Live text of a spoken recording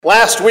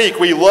Last week,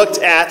 we looked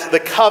at the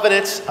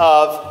covenant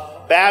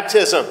of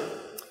baptism,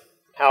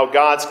 how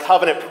God's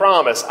covenant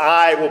promise,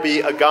 I will be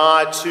a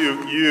God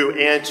to you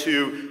and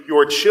to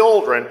your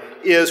children,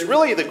 is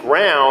really the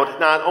ground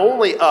not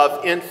only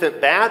of infant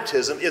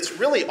baptism, it's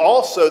really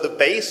also the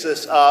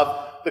basis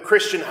of the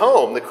Christian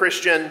home, the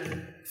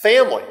Christian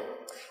family.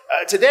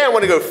 Today, I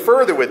want to go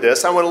further with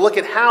this. I want to look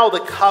at how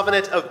the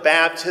covenant of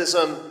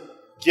baptism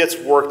gets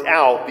worked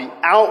out, the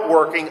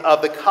outworking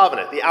of the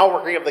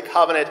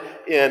covenant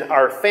in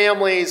our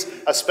families,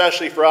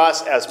 especially for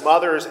us as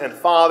mothers and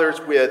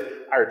fathers with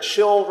our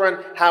children,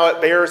 how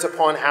it bears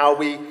upon how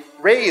we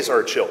raise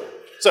our children.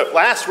 So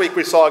last week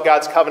we saw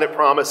God's covenant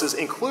promises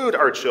include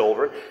our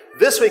children.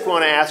 This week we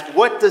want to ask,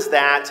 what does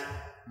that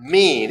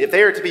mean? If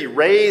they are to be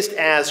raised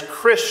as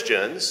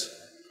Christians,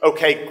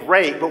 okay,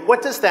 great, but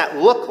what does that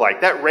look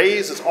like? That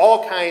raises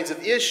all kinds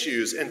of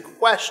issues and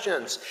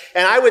questions.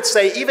 And I would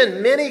say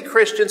even many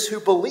Christians who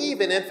believe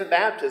in infant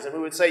baptism,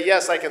 who would say,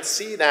 yes, I can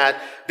see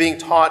that being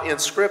taught in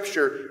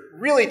Scripture,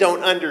 really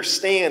don't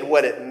understand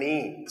what it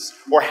means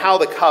or how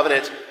the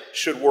covenant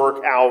should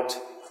work out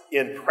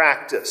in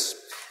practice.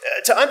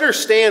 To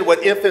understand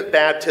what infant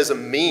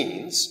baptism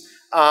means,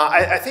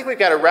 I think we've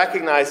got to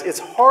recognize it's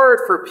hard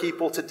for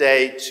people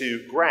today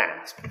to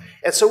grasp.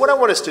 And so what I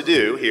want us to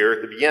do here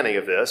at the beginning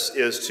of this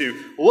is to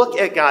look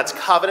at God's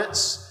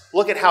covenants,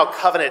 look at how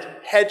covenant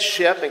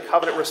headship and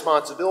covenant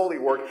responsibility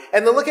work,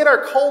 and then look at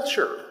our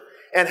culture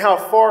and how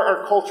far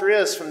our culture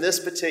is from this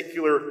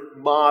particular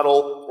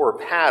model or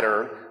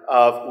pattern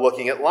of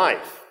looking at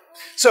life.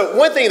 So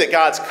one thing that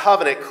God's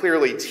covenant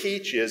clearly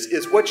teaches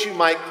is what you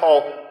might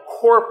call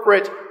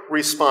corporate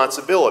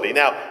responsibility.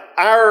 Now,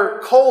 our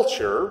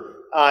culture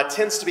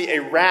tends to be a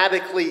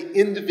radically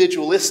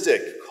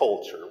individualistic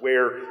culture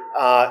where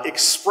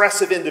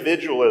expressive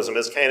individualism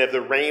is kind of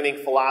the reigning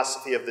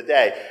philosophy of the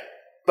day.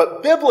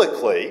 But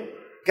biblically,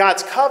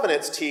 God's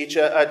covenants teach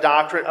a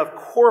doctrine of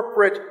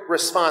corporate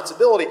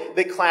responsibility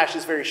that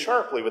clashes very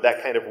sharply with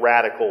that kind of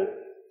radical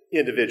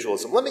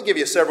individualism. Let me give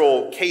you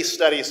several case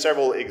studies,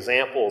 several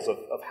examples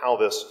of how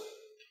this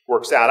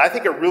works out. I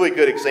think a really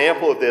good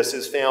example of this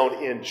is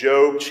found in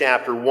Job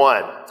chapter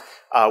 1.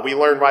 We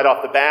learn right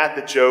off the bat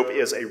that Job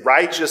is a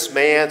righteous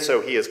man, so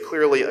he is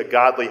clearly a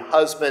godly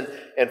husband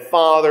and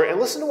father. And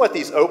listen to what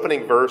these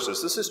opening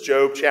verses, this is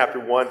Job chapter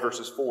 1,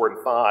 verses 4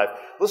 and 5.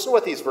 Listen to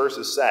what these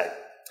verses say.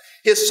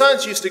 His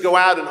sons used to go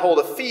out and hold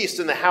a feast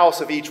in the house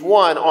of each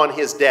one on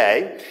his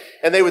day,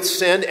 and they would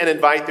send and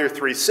invite their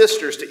 3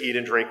 sisters to eat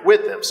and drink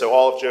with them. So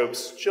all of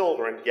Job's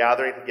children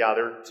gathering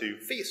together to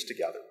feast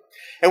together.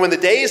 And when the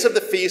days of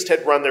the feast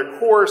had run their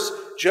course,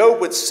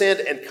 Job would send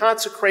and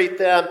consecrate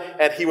them,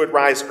 and he would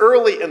rise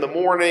early in the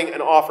morning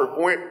and offer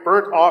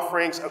burnt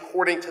offerings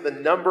according to the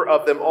number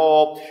of them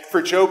all.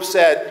 For Job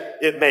said,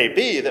 "It may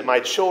be that my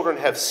children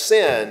have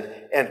sinned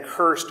and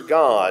cursed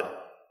God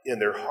in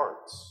their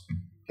hearts."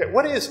 Okay,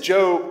 what is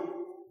Job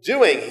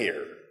doing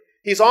here?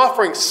 He's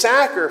offering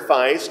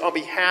sacrifice on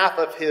behalf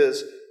of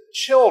his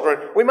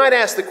children. We might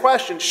ask the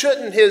question,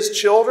 shouldn't his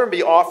children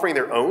be offering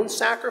their own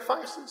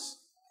sacrifices?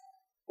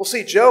 Well,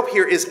 see, Job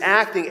here is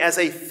acting as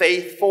a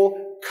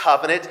faithful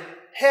covenant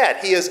head.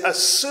 He is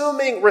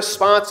assuming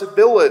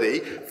responsibility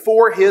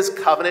for his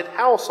covenant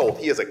household.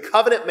 He is a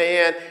covenant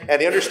man, and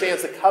he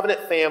understands the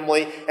covenant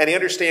family, and he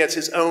understands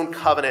his own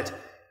covenant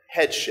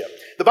headship.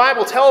 The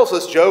Bible tells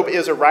us Job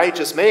is a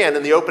righteous man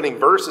in the opening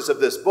verses of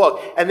this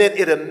book, and then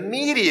it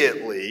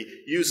immediately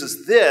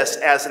uses this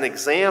as an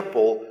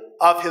example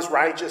of his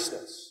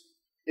righteousness.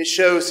 It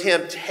shows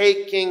him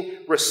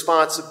taking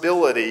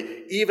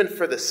responsibility even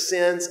for the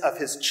sins of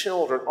his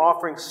children,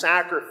 offering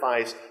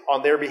sacrifice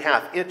on their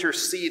behalf,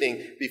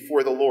 interceding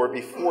before the Lord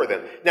before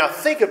them. Now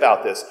think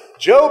about this.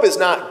 Job is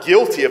not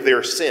guilty of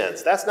their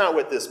sins. That's not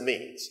what this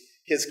means.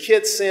 His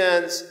kids'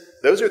 sins,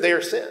 those are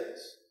their sins.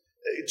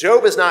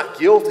 Job is not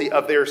guilty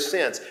of their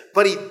sins,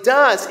 but he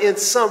does in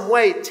some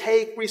way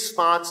take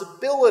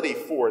responsibility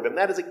for them.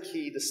 That is a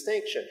key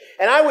distinction.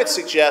 And I would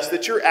suggest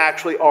that you're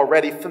actually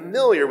already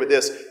familiar with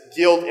this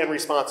guilt and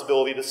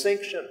responsibility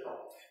distinction,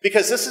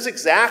 because this is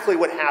exactly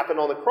what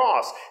happened on the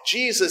cross.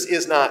 Jesus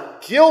is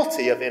not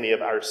guilty of any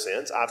of our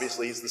sins.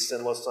 Obviously, he's the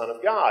sinless Son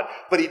of God,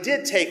 but he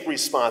did take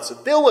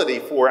responsibility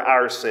for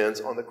our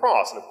sins on the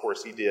cross. And of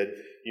course, he did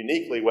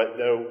uniquely what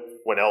no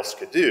one else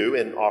could do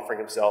in offering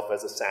himself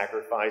as a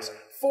sacrifice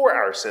for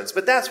our sins.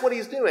 But that's what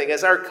he's doing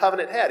as our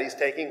covenant head. He's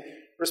taking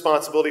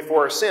responsibility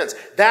for our sins.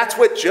 That's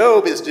what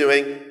Job is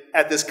doing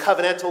at this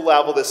covenantal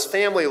level, this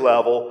family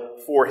level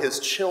for his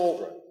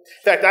children.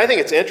 In fact, I think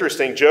it's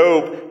interesting.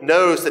 Job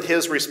knows that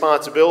his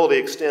responsibility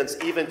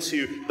extends even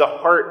to the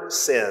heart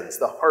sins,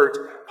 the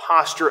heart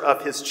posture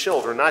of his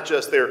children, not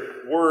just their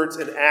words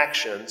and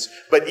actions,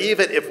 but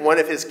even if one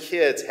of his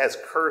kids has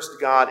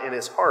cursed God in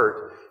his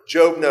heart,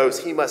 Job knows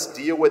he must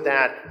deal with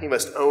that, he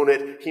must own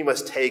it, he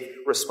must take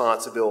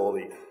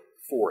responsibility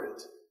for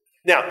it.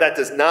 Now, that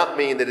does not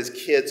mean that his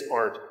kids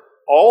aren't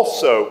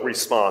also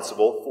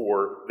responsible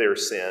for their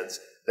sins.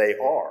 They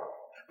are.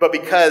 But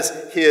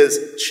because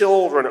his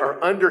children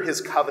are under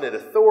his covenant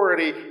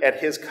authority and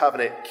his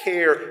covenant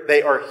care,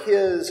 they are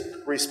his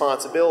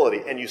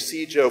responsibility. And you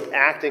see Job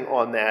acting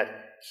on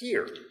that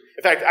here.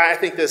 In fact, I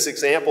think this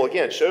example,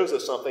 again, shows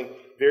us something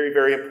very,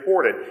 very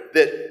important.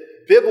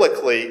 That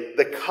biblically,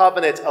 the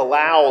covenant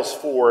allows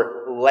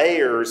for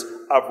layers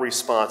of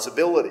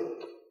responsibility.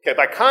 Okay,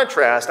 by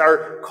contrast,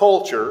 our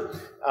culture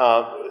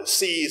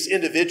sees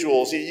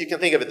individuals, you can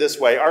think of it this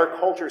way, our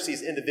culture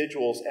sees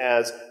individuals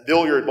as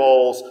billiard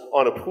balls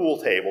on a pool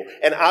table.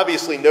 And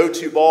obviously no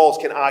two balls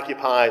can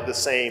occupy the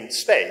same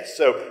space.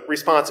 So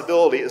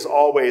responsibility is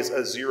always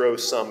a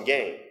zero-sum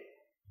game.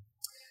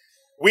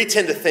 We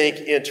tend to think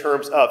in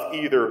terms of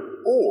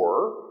either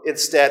or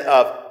instead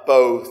of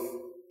both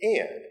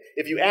and.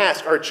 If you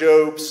ask, are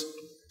Job's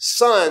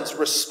sons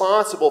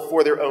responsible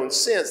for their own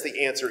sins?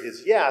 The answer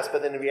is yes.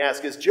 But then if you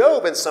ask, is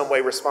Job in some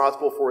way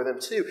responsible for them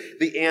too?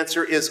 The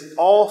answer is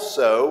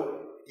also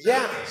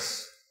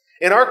yes.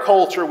 In our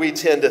culture, we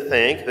tend to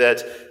think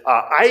that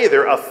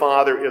either a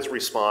father is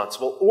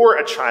responsible or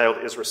a child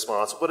is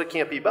responsible, but it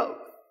can't be both.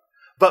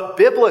 But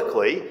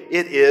biblically,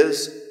 it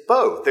is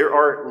both. There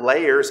are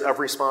layers of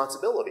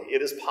responsibility.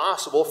 It is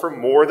possible for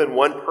more than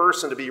one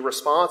person to be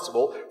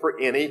responsible for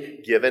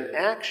any given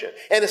action.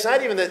 And it's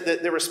not even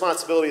that the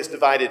responsibility is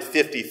divided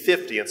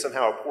 50-50 and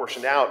somehow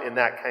apportioned out in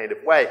that kind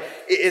of way.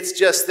 It's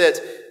just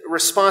that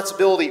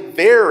responsibility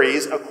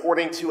varies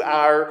according to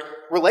our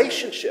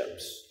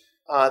relationships.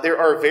 There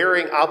are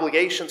varying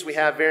obligations we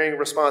have, varying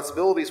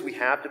responsibilities we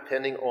have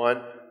depending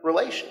on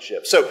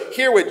relationships. So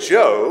here with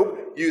Job,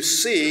 you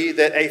see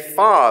that a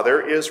father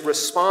is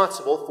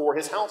responsible for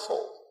his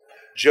household.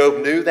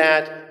 Job knew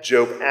that.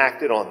 Job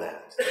acted on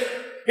that.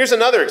 Here's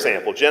another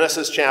example,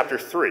 Genesis chapter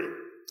 3.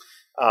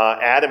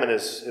 Adam and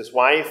his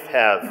wife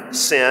have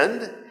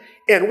sinned.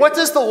 And what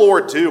does the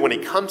Lord do when he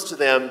comes to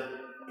them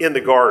in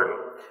the garden?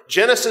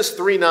 Genesis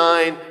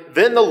 3:9,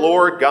 then the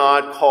Lord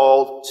God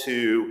called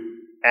to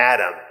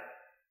Adam.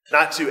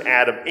 Not to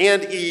Adam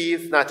and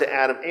Eve, not to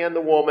Adam and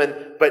the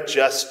woman, but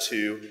just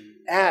to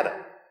Adam.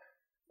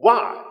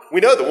 Why? We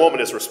know the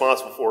woman is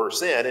responsible for her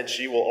sin, and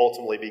she will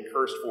ultimately be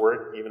cursed for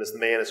it, even as the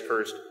man is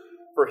cursed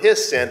for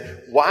his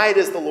sin. Why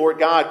does the Lord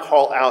God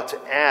call out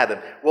to Adam?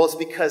 Well, it's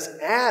because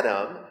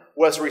Adam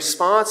was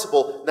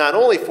responsible not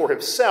only for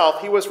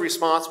himself, he was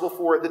responsible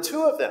for the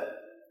two of them,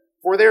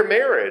 for their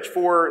marriage,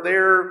 for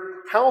their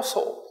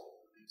household.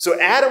 So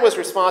Adam was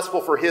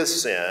responsible for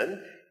his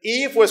sin,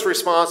 Eve was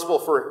responsible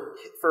for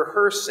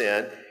her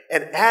sin,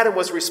 and Adam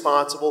was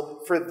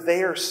responsible for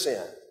their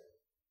sin.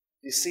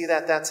 You see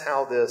that? That's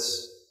how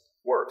this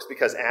works.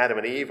 Because Adam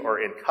and Eve are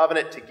in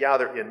covenant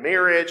together in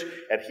marriage,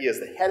 and he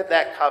is the head of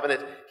that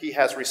covenant, he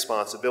has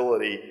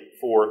responsibility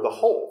for the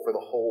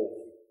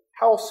whole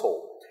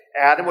household.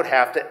 Adam would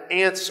have to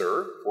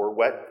answer for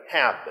what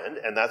happened,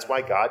 and that's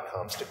why God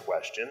comes to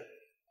question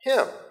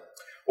him.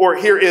 Or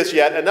here is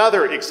yet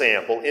another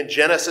example. In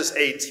Genesis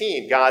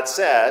 18, God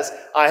says,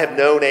 I have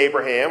known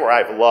Abraham, or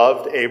I've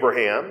loved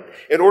Abraham,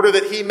 in order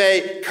that he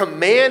may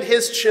command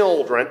his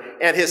children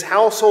and his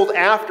household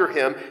after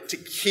him to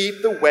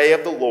keep the way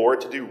of the Lord,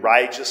 to do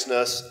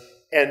righteousness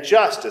and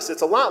justice.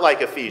 It's a lot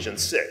like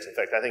Ephesians 6. In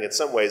fact, I think in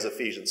some ways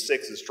Ephesians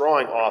 6 is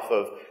drawing off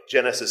of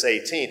Genesis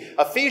 18.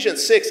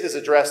 Ephesians 6 is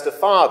addressed to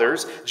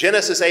fathers.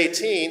 Genesis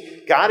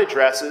 18, God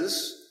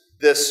addresses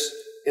this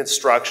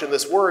instruction,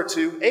 this word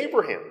to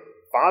Abraham.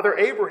 Father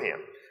Abraham,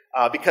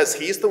 because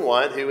he's the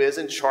one who is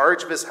in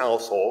charge of his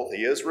household.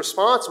 He is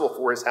responsible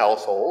for his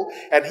household,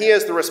 and he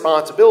has the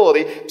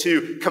responsibility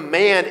to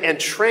command and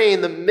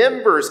train the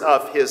members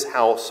of his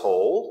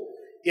household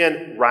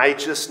in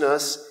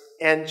righteousness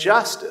and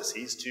justice.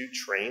 He's to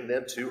train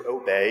them to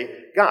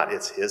obey God.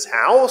 It's his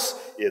house.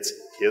 It's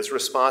his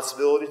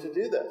responsibility to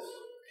do this.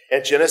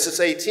 And Genesis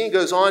 18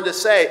 goes on to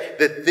say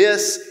that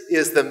this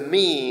is the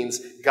means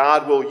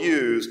God will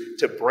use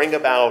to bring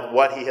about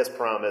what he has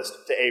promised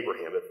to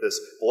Abraham. If this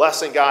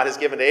blessing God has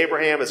given to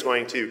Abraham is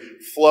going to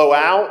flow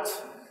out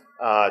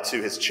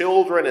to his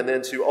children and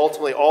then to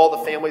ultimately all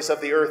the families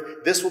of the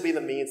earth, this will be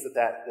the means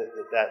that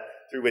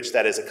through which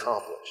that is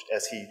accomplished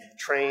as he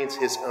trains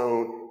his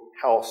own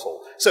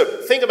household. So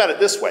think about it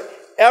this way.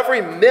 Every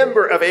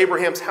member of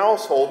Abraham's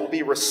household will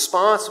be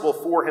responsible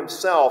for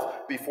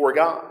himself before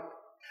God.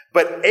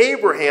 But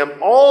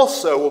Abraham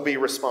also will be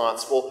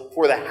responsible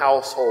for the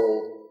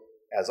household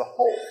as a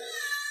whole.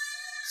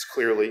 It's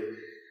clearly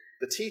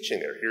the teaching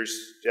there. Here's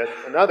yet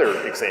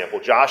another example,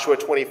 Joshua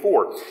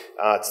 24.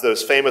 It's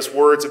those famous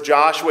words of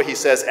Joshua. He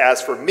says,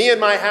 as for me and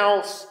my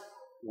house,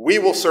 we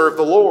will serve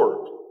the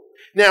Lord.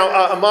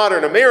 Now, a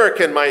modern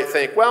American might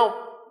think,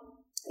 well,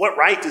 what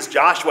right does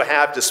Joshua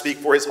have to speak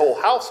for his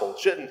whole household?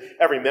 Shouldn't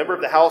every member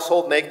of the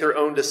household make their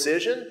own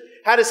decision?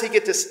 How does he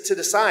get to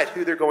decide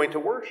who they're going to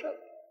worship?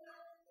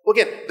 Well,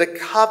 again, the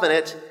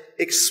covenant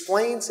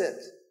explains it.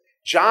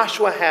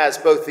 Joshua has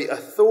both the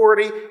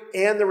authority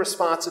and the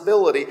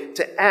responsibility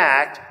to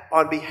act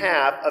on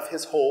behalf of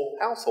his whole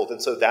household. And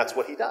so that's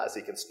what he does.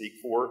 He can speak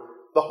for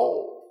the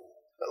whole.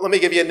 Let me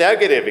give you a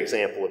negative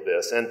example of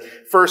this. In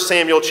 1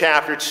 Samuel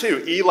chapter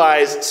 2,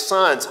 Eli's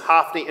sons,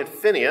 Hophni and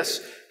Phinehas,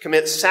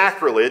 commit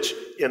sacrilege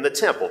in the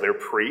temple. They're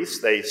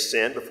priests. They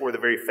sin before the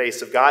very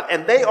face of God,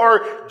 and they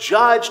are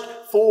judged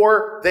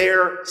for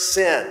their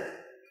sin.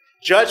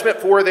 Judgment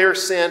for their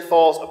sin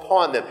falls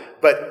upon them.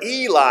 But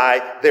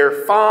Eli, their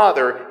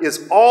father,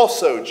 is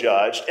also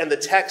judged, and the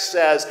text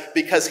says,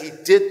 because he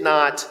did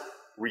not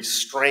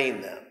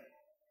restrain them.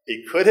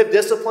 He could have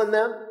disciplined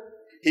them.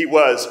 He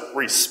was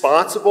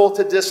responsible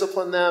to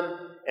discipline them,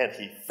 and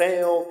he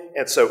failed.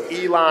 And so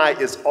Eli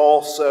is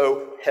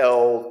also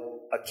held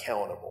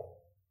accountable.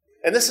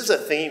 And this is a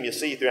theme you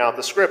see throughout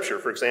the Scripture.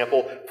 For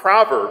example,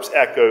 Proverbs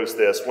echoes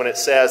this when it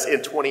says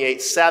in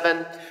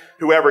 28:7,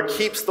 whoever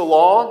keeps the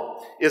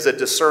law is a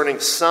discerning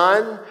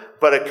son,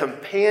 but a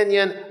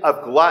companion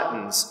of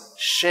gluttons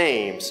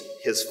shames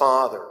his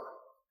father.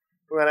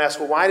 We're going to ask,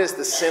 well, why does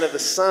the sin of the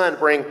son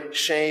bring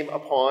shame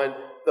upon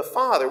the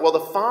father? Well, the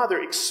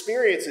father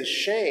experiences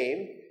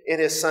shame in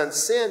his son's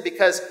sin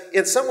because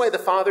in some way the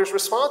father's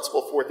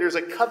responsible for it. There's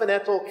a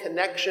covenantal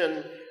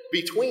connection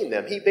between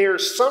them. He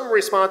bears some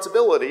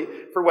responsibility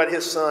for what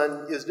his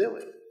son is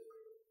doing.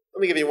 Let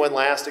me give you one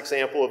last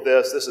example of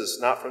this. This is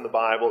not from the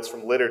Bible, it's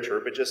from literature,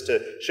 but just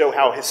to show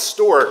how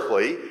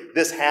historically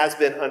this has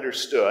been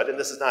understood. And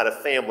this is not a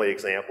family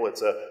example,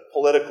 it's a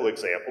political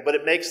example, but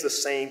it makes the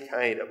same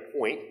kind of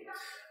point.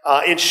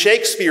 In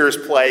Shakespeare's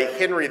play,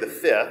 Henry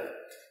V,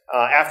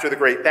 after the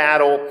great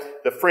battle,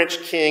 the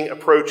French king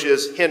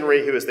approaches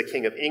Henry, who is the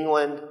king of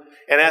England.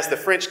 And as the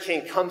French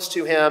king comes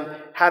to him,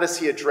 how does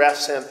he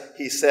address him?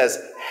 He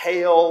says,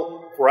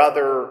 "Hail,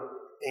 brother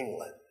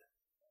England."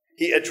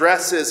 He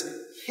addresses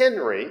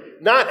Henry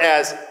not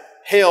as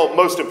 "Hail,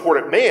 most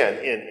important man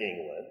in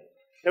England."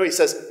 No, he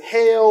says,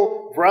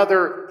 "Hail,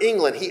 brother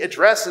England." He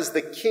addresses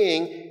the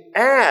king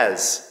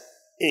as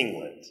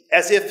England,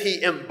 as if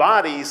he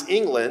embodies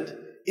England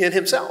in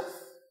himself.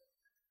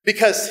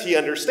 Because he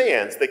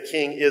understands the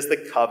king is the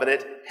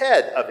covenant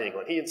head of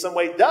England. He in some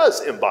way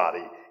does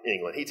embody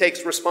England. He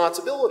takes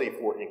responsibility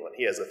for England.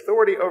 He has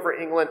authority over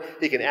England.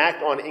 He can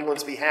act on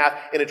England's behalf.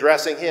 In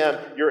addressing him,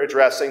 you're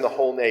addressing the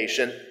whole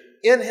nation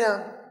in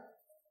him.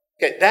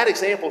 Okay, that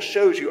example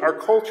shows you our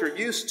culture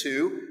used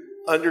to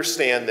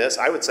understand this,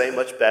 I would say,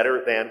 much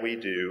better than we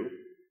do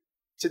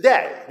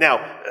today.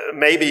 Now,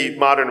 maybe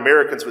modern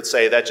Americans would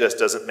say that just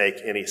doesn't make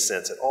any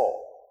sense at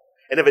all.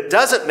 And if it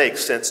doesn't make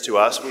sense to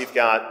us, we've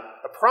got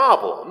a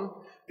problem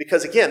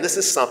because, again, this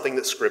is something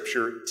that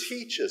Scripture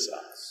teaches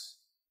us.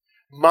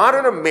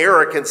 Modern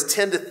Americans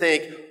tend to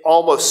think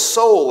almost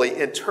solely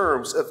in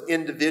terms of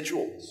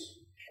individuals.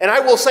 And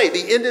I will say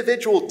the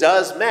individual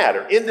does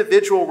matter.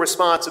 Individual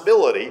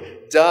responsibility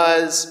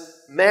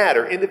does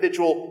matter.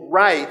 Individual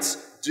rights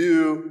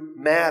do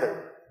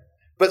matter.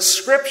 But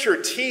Scripture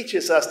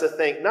teaches us to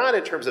think not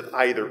in terms of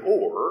either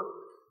or,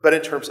 but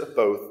in terms of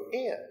both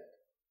and.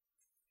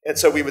 And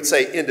so we would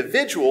say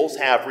individuals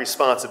have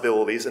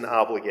responsibilities and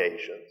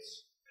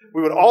obligations.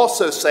 We would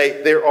also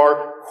say there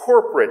are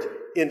corporate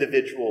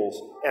individuals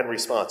and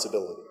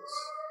responsibilities.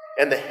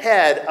 And the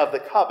head of the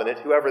covenant,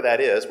 whoever that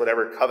is,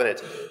 whatever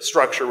covenant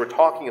structure we're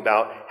talking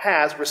about,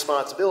 has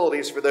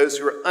responsibilities for those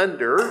who are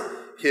under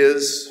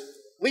his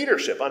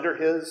leadership, under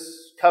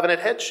his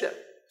covenant headship.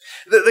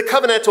 The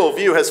covenantal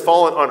view has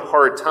fallen on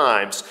hard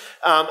times.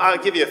 I'll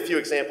give you a few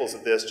examples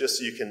of this just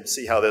so you can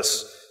see how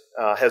this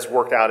has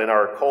worked out in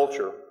our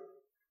culture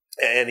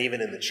and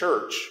even in the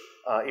church,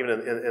 even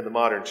in the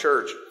modern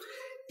church.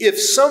 If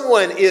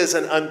someone is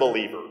an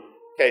unbeliever,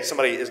 okay,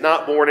 somebody is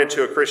not born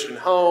into a Christian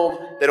home,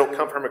 they don't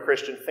come from a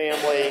Christian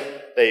family,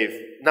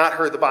 they've not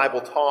heard the Bible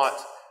taught,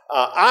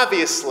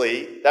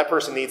 obviously that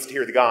person needs to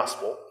hear the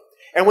gospel.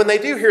 And when they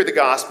do hear the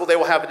gospel, they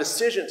will have a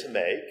decision to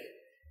make.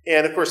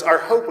 And of course, our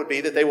hope would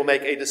be that they will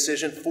make a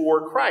decision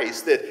for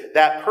Christ, that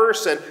that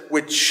person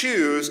would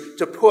choose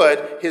to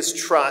put his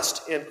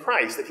trust in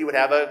Christ, that he would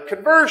have a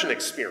conversion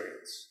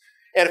experience.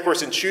 And of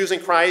course, in choosing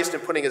Christ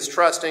and putting his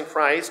trust in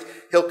Christ,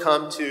 he'll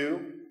come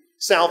to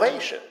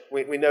salvation.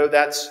 We know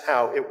that's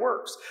how it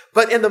works.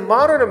 But in the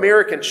modern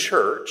American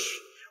church,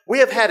 we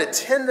have had a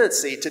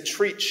tendency to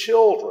treat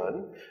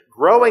children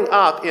growing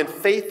up in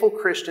faithful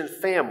Christian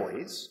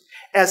families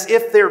as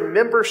if their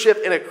membership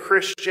in a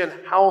Christian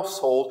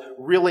household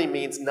really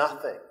means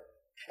nothing.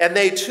 And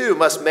they too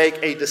must make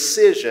a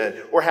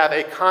decision or have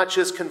a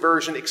conscious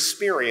conversion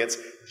experience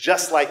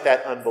just like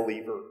that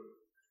unbeliever.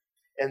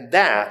 And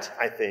that,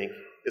 I think,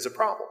 is a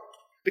problem.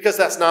 Because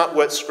that's not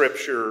what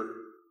Scripture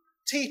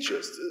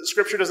teaches.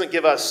 Scripture doesn't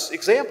give us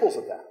examples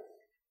of that.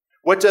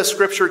 What does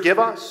Scripture give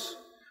us?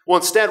 Well,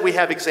 instead we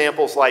have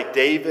examples like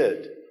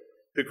David,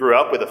 who grew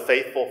up with a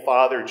faithful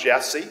father,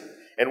 Jesse.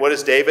 And what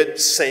does David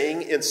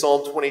sing in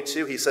Psalm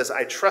 22? He says,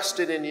 "I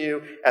trusted in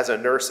you as a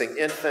nursing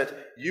infant.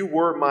 You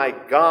were my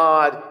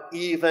God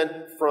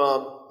even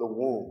from the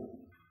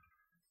womb."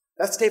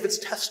 That's David's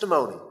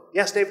testimony.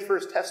 Yes, David, for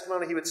his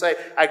testimony, he would say,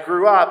 "I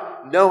grew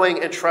up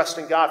knowing and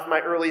trusting God from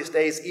my earliest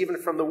days, even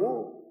from the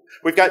womb."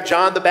 We've got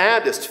John the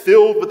Baptist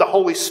filled with the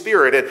Holy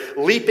Spirit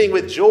and leaping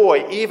with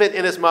joy even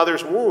in his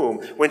mother's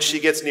womb when she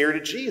gets near to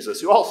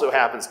Jesus, who also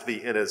happens to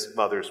be in his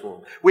mother's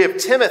womb. We have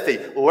Timothy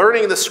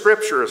learning the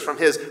Scriptures from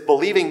his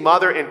believing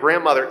mother and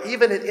grandmother,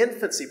 even in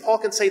infancy. Paul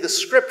can say, the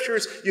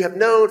Scriptures you have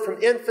known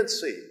from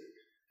infancy.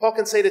 Paul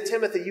can say to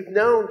Timothy, you've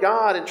known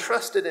God and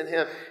trusted in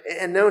him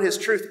and known his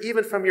truth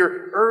even from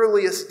your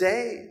earliest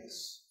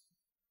days.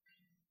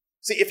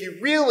 See, if you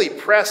really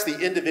press the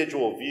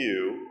individual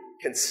view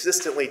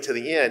consistently to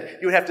the end,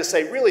 you would have to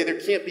say, really, there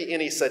can't be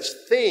any such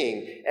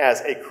thing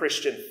as a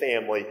Christian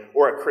family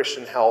or a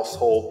Christian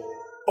household,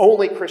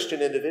 only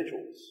Christian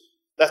individuals.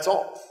 That's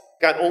all.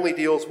 God only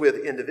deals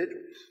with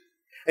individuals.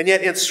 And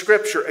yet in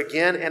Scripture,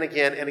 again and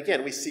again and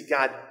again, we see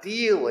God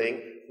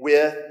dealing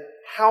with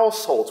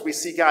households. We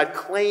see God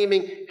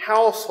claiming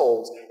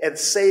households and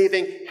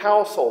saving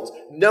households.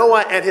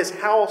 Noah and his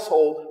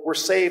household were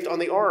saved on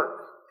the ark.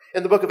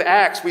 In the book of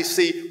Acts, we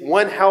see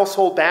one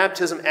household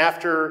baptism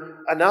after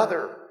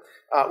another.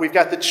 We've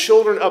got the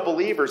children of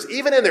believers,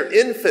 even in their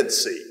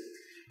infancy,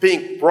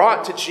 being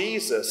brought to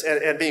Jesus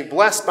and being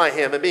blessed by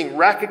him and being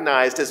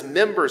recognized as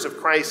members of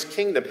Christ's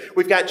kingdom.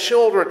 We've got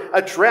children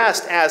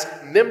addressed as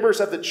members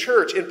of the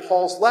church in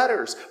Paul's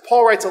letters.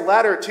 Paul writes a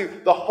letter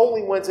to the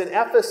holy ones in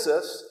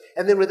Ephesus,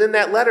 and then within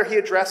that letter, he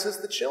addresses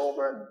the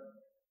children.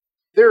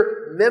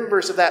 They're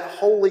members of that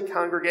holy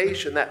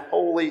congregation, that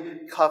holy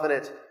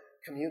covenant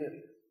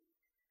community.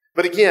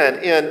 But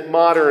again, in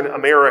modern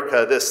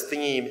America, this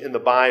theme in the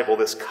Bible,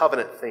 this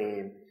covenant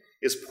theme,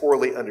 is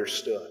poorly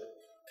understood.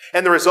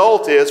 And the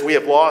result is we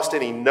have lost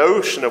any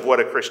notion of what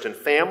a Christian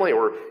family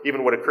or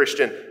even what a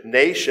Christian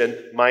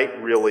nation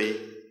might really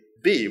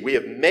be. We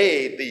have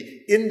made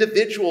the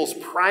individual's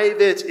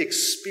private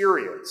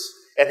experience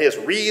and his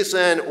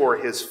reason or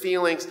his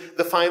feelings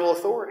the final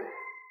authority,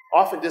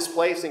 often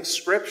displacing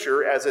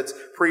Scripture as it's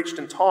preached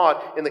and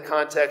taught in the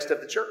context of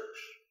the church.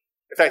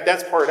 In fact,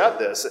 that's part of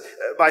this.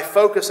 By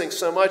focusing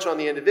so much on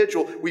the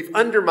individual, we've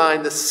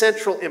undermined the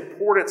central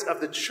importance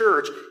of the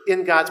church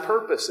in God's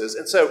purposes.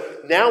 And so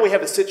now we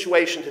have a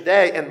situation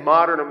today in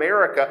modern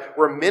America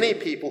where many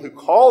people who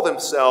call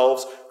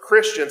themselves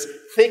Christians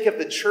think of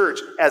the church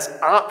as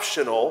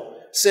optional,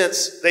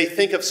 since they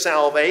think of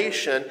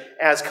salvation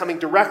as coming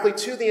directly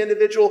to the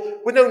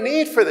individual with no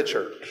need for the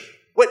church.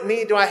 What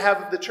need do I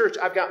have of the church?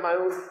 I've got my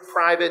own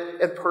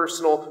private and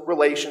personal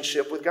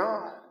relationship with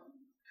God.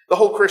 The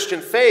whole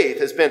Christian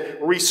faith has been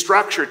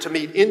restructured to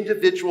meet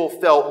individual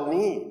felt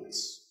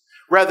needs,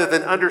 rather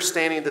than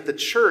understanding that the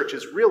church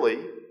is really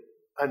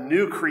a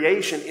new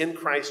creation in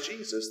Christ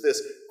Jesus, this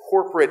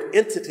corporate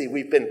entity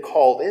we've been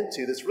called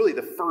into, that's really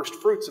the first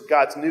fruits of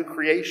God's new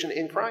creation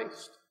in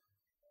Christ.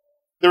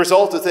 The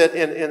result is that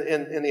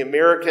in the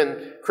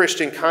American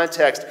Christian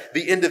context,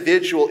 the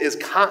individual is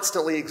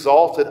constantly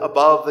exalted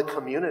above the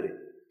community.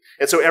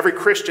 And so every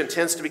Christian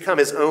tends to become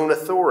his own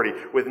authority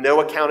with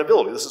no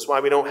accountability. This is why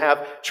we don't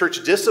have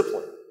church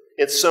discipline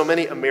in so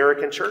many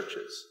American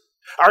churches.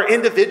 Our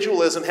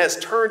individualism has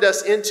turned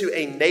us into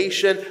a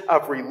nation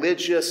of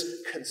religious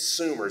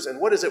consumers. And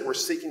what is it we're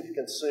seeking to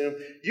consume?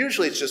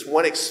 Usually it's just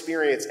one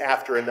experience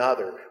after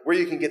another, where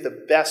you can get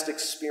the best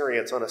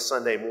experience on a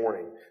Sunday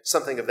morning,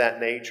 something of that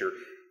nature.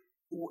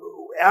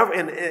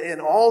 In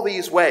all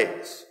these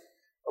ways,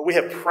 we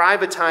have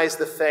privatized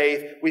the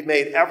faith. We've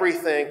made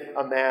everything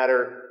a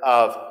matter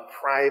of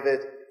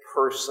private,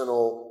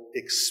 personal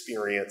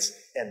experience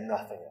and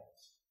nothing else.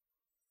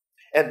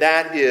 And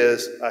that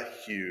is a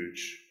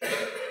huge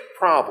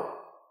problem.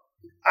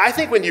 I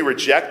think when you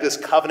reject this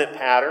covenant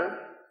pattern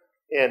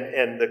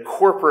and the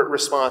corporate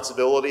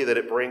responsibility that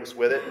it brings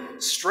with it,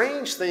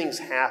 strange things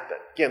happen.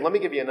 Again, let me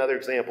give you another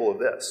example of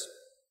this.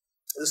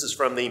 This is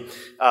from the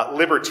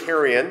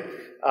libertarian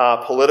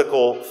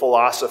political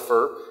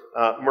philosopher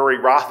Murray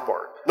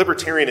Rothbard.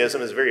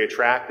 Libertarianism is very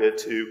attractive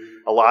to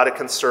a lot of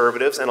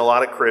conservatives and a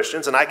lot of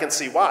Christians, and I can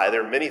see why.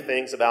 There are many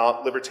things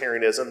about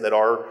libertarianism that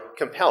are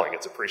compelling.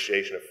 Its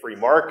appreciation of free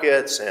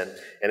markets and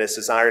its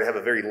desire to have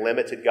a very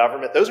limited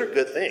government. Those are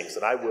good things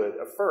that I would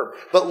affirm.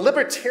 But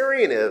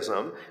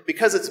libertarianism,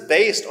 because it's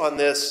based on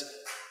this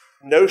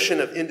notion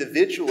of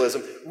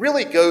individualism,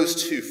 really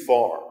goes too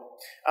far.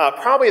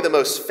 Probably the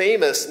most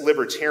famous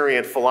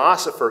libertarian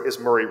philosopher is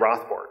Murray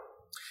Rothbard.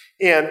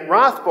 And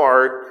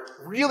Rothbard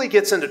really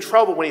gets into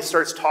trouble when he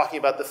starts talking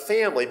about the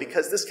family,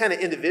 because this kind of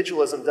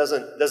individualism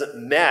doesn't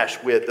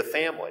mesh with the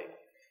family.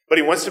 But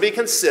he wants to be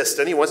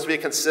consistent. He wants to be a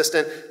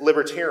consistent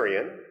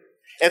libertarian.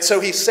 And so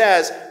he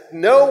says,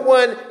 no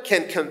one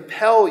can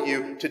compel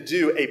you to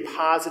do a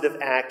positive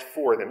act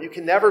for them. You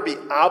can never be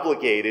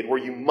obligated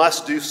where you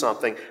must do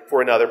something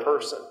for another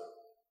person.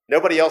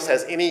 Nobody else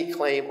has any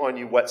claim on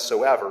you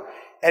whatsoever.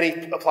 And he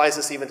applies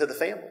this even to the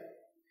family.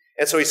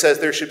 And so he says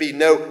there should be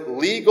no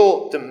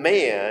legal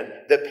demand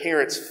that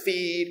parents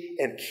feed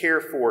and care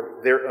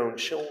for their own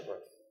children.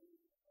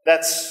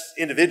 That's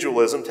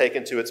individualism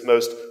taken to its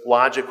most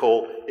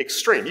logical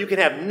extreme. You can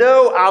have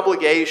no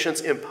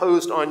obligations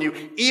imposed on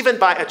you, even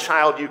by a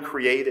child you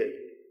created.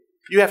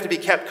 You have to be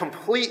kept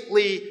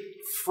completely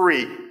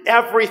free.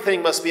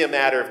 Everything must be a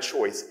matter of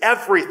choice.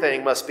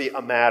 Everything must be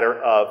a matter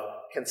of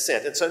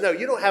consent. And so, no,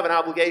 you don't have an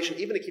obligation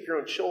even to keep your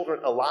own children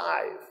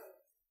alive,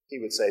 he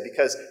would say,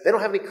 because they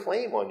don't have any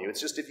claim on you.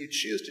 It's just if you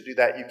choose to do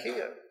that, you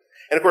can.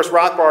 And of course,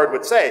 Rothbard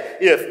would say,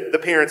 if the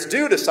parents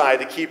do decide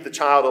to keep the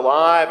child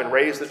alive and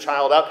raise the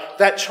child up,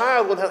 that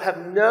child will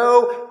have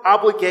no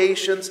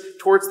obligations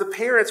towards the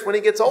parents when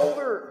he gets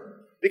older,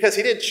 because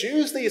he didn't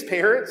choose these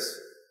parents.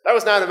 That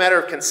was not a matter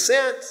of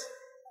consent.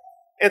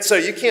 And so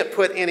you can't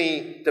put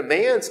any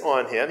demands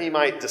on him. He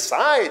might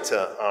decide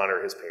to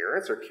honor his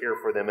parents or care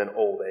for them in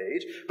old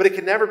age, but it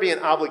can never be an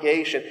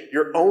obligation.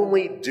 Your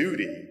only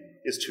duty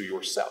is to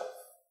yourself.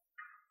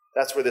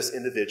 That's where this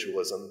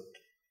individualism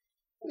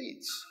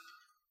leads.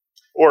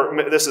 Or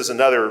this is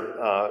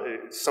another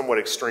somewhat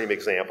extreme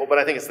example, but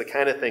I think it's the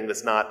kind of thing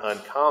that's not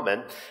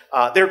uncommon.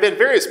 There have been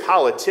various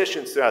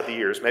politicians throughout the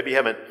years, maybe you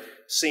haven't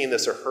seen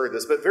this or heard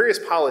this, but various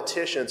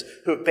politicians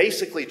who have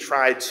basically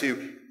tried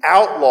to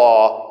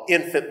outlaw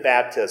infant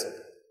baptism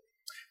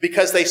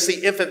because they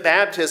see infant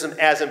baptism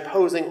as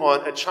imposing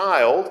on a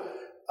child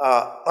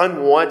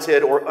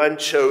unwanted or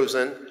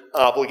unchosen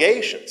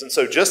obligations. And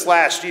so just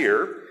last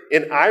year,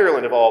 in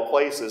Ireland of all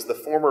places, the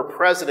former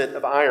president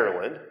of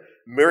Ireland,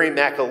 Mary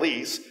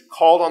McAleese,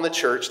 called on the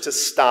church to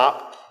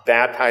stop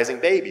baptizing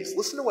babies.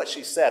 Listen to what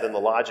she said and the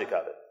logic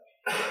of it.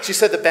 She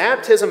said the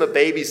baptism of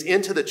babies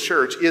into the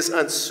church is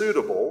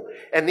unsuitable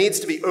and needs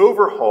to be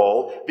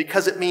overhauled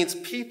because it means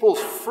people's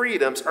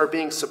freedoms are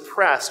being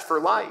suppressed for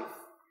life.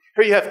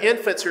 Here you have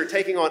infants who are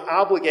taking on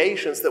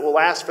obligations that will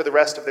last for the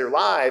rest of their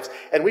lives,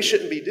 and we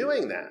shouldn't be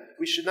doing that.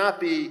 We should not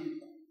be,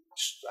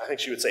 I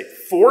think she would say,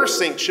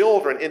 forcing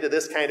children into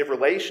this kind of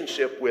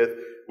relationship with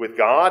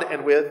God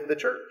and with the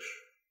church.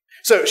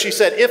 So she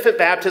said infant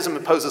baptism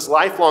imposes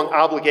lifelong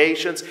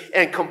obligations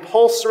and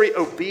compulsory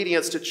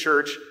obedience to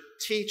church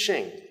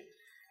teaching.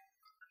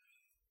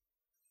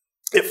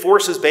 It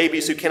forces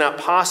babies who cannot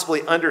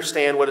possibly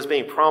understand what is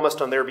being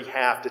promised on their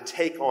behalf to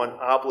take on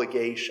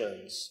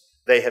obligations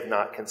they have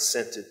not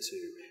consented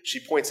to.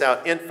 She points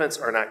out infants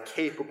are not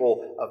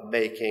capable of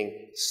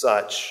making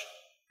such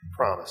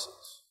promises.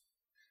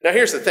 Now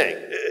here's the thing.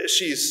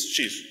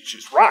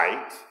 She's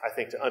right, I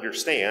think, to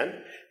understand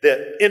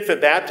that infant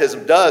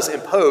baptism does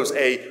impose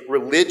a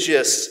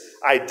religious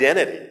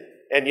identity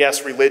and,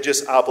 yes,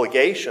 religious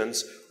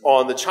obligations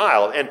on the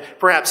child. And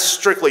perhaps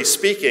strictly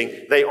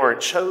speaking, they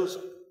aren't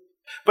chosen.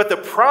 But the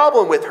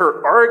problem with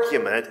her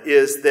argument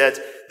is that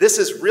this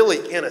is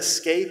really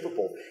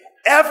inescapable.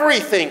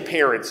 Everything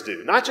parents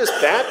do, not just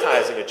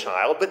baptizing a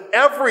child, but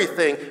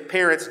everything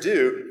parents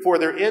do for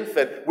their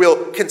infant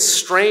will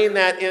constrain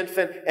that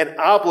infant and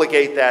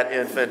obligate that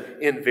infant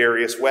in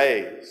various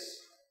ways.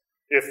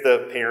 If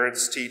the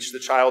parents teach the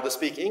child to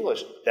speak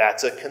English,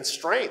 that's a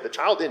constraint. The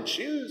child didn't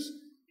choose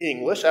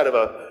English out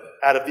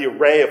of the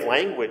array of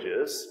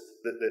languages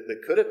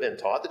that could have been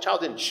taught. The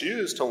child didn't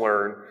choose to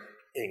learn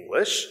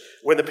English.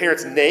 When the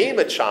parents name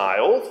a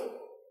child,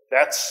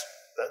 that's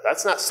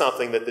not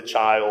something that the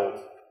child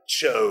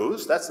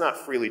chose. That's not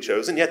freely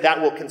chosen. Yet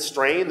that will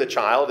constrain the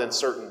child in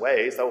certain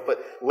ways. That will put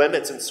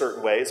limits in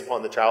certain ways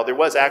upon the child. There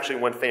was actually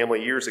one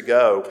family years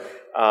ago,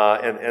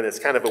 and it's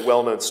kind of a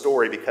well-known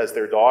story because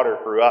their daughter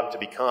grew up to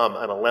become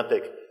an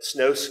Olympic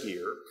snow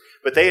skier.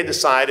 But they had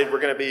decided we're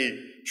going to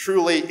be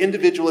truly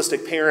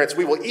individualistic parents.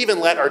 We will even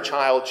let our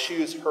child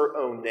choose her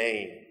own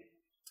name.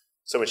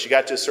 So when she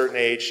got to a certain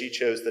age, she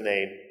chose the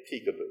name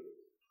Peekaboo.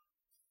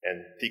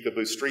 And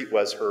Peekaboo Street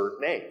was her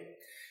name.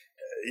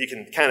 You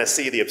can kind of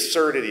see the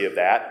absurdity of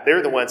that.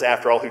 They're the ones,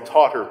 after all, who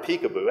taught her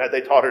peekaboo. Had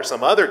they taught her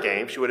some other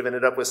game, she would have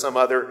ended up with some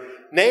other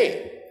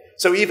name.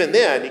 So even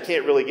then, you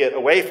can't really get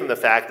away from the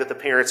fact that the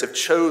parents have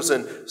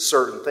chosen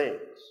certain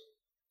things.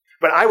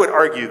 But I would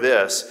argue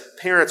this: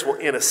 parents will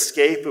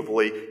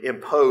inescapably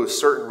impose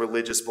certain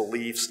religious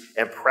beliefs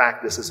and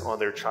practices on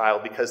their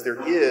child because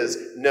there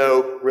is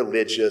no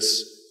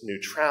religious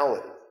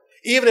neutrality.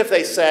 Even if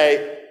they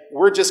say,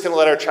 we're just going to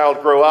let our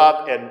child grow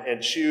up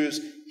and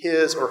choose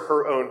his or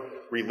her own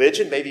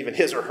religion, maybe even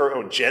his or her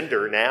own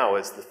gender now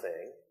is the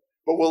thing,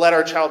 but we'll let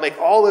our child make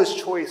all those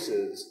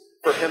choices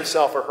for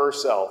himself or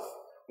herself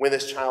when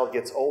this child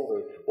gets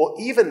older. Well,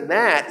 even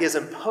that is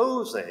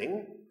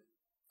imposing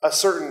a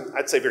certain,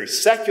 I'd say, very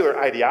secular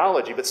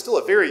ideology, but still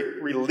a very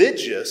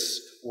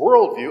religious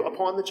worldview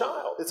upon the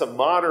child. It's a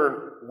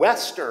modern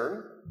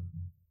Western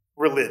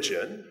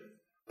religion,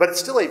 but it's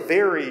still a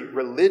very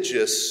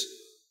religious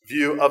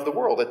view of the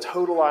world, a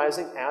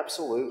totalizing,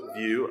 absolute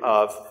view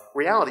of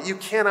reality. You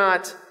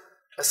cannot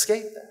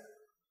escape that.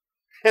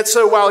 And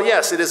so while,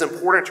 yes, it is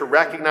important to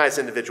recognize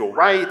individual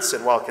rights,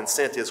 and while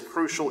consent is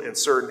crucial in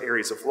certain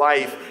areas of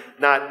life,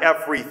 not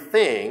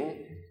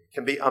everything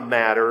can be a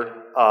matter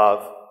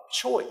of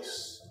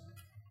choice.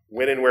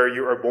 When and where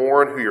you are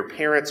born, who your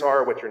parents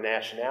are, what your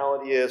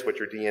nationality is, what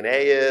your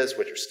DNA is,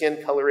 what your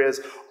skin color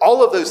is,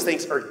 all of those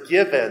things are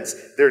givens.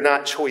 They're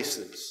not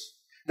choices.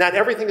 Not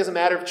everything is a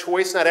matter of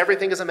choice. Not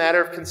everything is a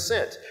matter of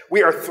consent.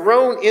 We are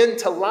thrown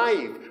into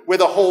life with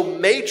a whole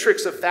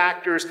matrix of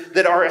factors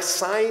that are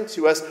assigned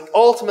to us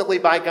ultimately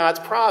by God's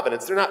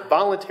providence. They're not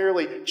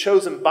voluntarily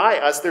chosen by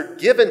us. They're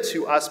given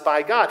to us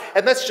by God.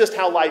 And that's just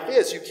how life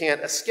is. You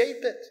can't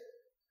escape it.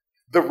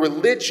 The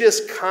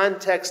religious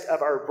context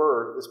of our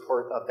birth is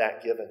part of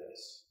that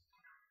givenness.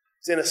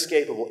 It's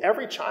inescapable.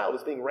 Every child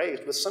is being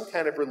raised with some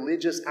kind of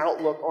religious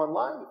outlook on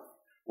life.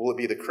 Will it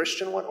be the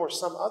Christian one or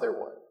some other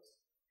one?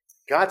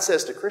 God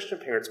says to Christian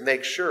parents,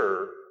 make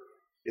sure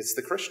it's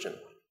the Christian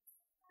one.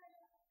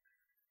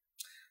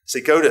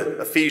 See, go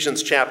to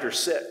Ephesians chapter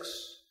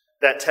 6,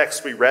 that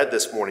text we read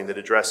this morning that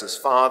addresses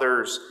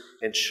fathers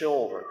and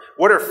children.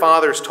 What are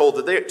fathers told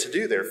to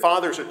do there?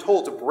 Fathers are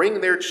told to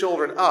bring their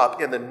children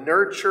up in the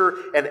nurture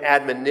and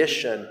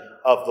admonition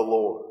of the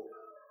Lord.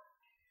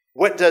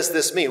 What does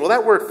this mean? Well,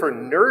 that word for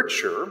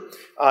nurture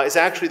is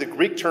actually the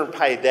Greek term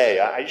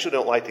paideia. I usually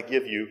don't like to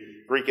give you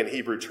Greek and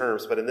Hebrew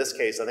terms, but in this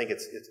case, I think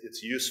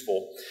it's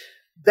useful.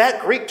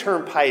 That Greek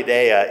term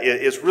paideia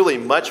is really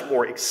much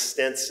more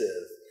extensive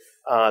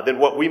than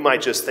what we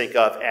might just think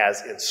of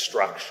as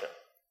instruction.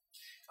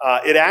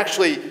 It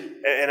actually,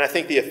 and I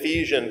think the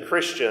Ephesian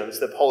Christians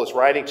that Paul is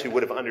writing to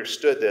would have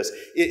understood this,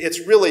 it's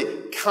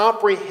really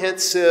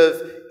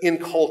comprehensive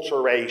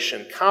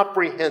enculturation,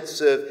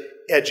 comprehensive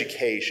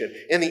education.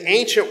 In the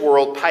ancient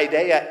world,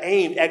 paideia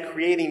aimed at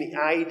creating the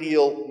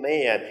ideal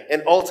man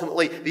and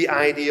ultimately the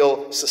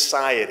ideal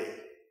society.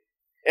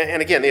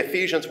 And again, the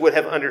Ephesians would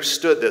have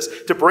understood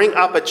this. To bring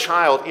up a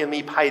child in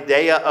the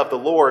paideia of the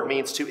Lord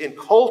means to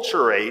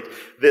enculturate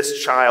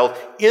this child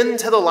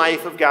into the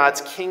life of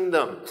God's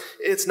kingdom.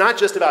 It's not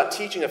just about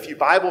teaching a few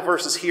Bible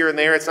verses here and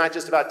there. It's not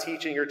just about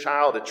teaching your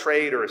child a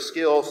trade or a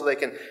skill so they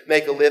can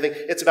make a living.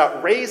 It's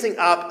about raising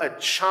up a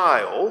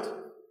child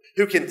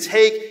who can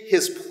take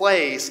his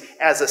place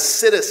as a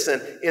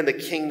citizen in the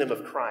kingdom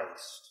of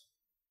Christ.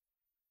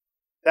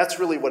 That's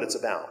really what it's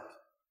about.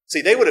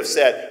 See, they would have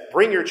said,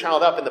 bring your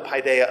child up in the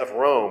paideia of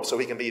Rome so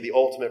he can be the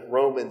ultimate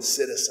Roman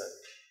citizen.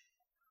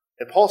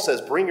 And Paul says,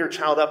 bring your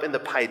child up in the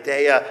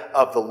paideia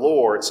of the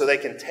Lord so they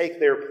can take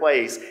their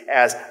place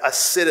as a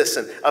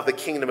citizen of the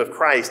kingdom of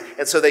Christ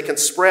and so they can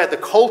spread the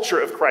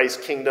culture of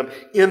Christ's kingdom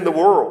in the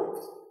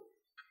world.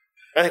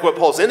 I think what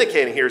Paul's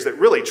indicating here is that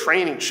really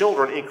training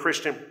children in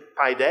Christian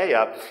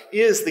paideia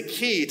is the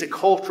key to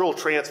cultural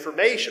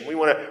transformation. We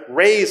want to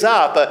raise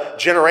up a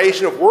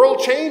generation of world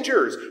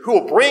changers who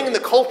will bring the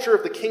culture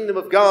of the kingdom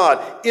of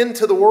God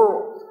into the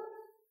world.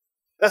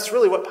 That's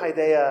really what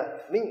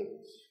paideia means.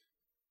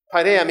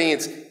 Paideia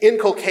means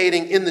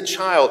inculcating in the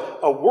child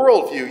a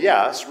worldview,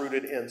 yes,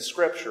 rooted in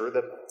Scripture,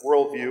 the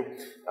worldview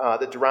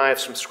that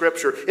derives from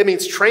Scripture. It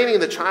means training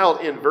the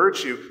child in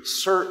virtue,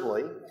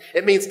 certainly.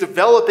 It means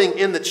developing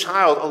in the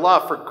child a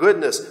love for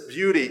goodness,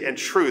 beauty, and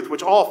truth,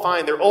 which all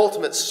find their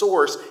ultimate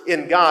source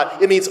in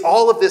God. It means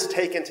all of this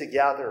taken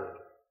together.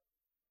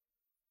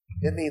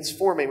 It means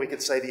forming, we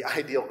could say, the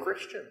ideal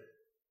Christian.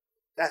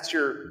 That's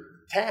your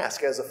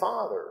task as a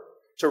father,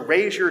 to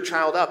raise your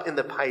child up in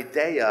the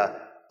paideia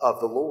of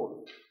the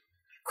Lord.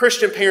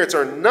 Christian parents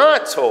are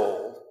not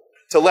told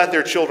to let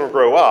their children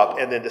grow up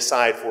and then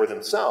decide for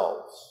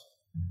themselves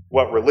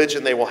what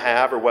religion they will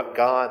have or what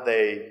God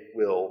they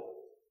will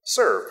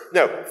serve.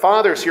 No,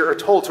 fathers here are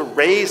told to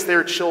raise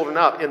their children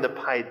up in the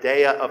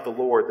paideia of the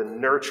Lord, the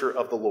nurture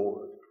of the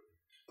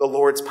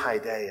Lord's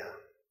paideia.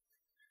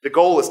 The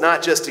goal is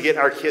not just to get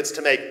our kids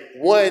to make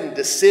one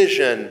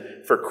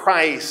decision for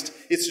Christ,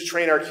 it's to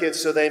train our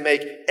kids so they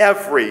make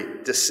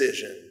every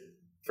decision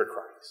for Christ.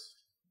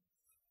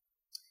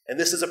 And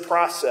this is a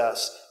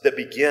process that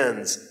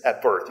begins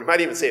at birth. You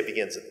might even say it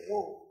begins in the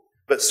womb,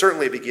 but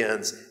certainly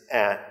begins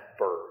at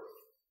birth.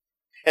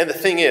 And the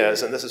thing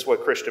is, and this is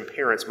what Christian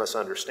parents must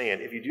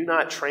understand, if you do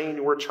not train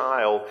your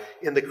child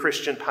in the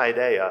Christian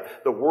paideia,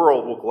 the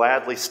world will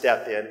gladly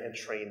step in and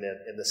train them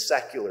in the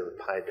secular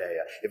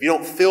paideia. If you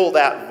don't fill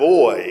that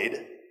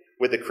void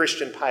with the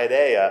Christian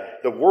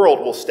paideia, the world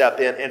will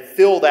step in and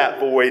fill that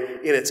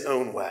void in its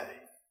own way.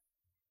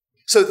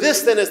 So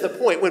this then is the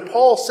point. When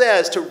Paul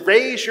says to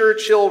raise your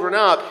children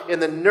up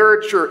in the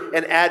nurture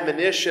and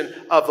admonition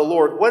of the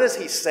Lord, what is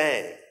he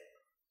saying?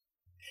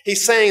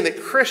 He's saying that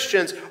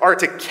Christians are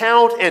to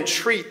count and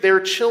treat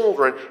their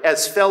children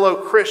as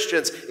fellow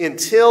Christians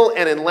until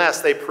and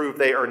unless they prove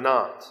they are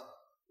not.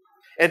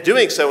 And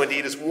doing so,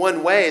 indeed, is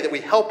one way that we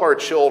help our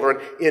children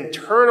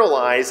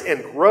internalize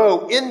and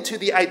grow into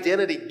the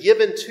identity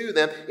given to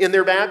them in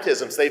their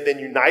baptisms. They've been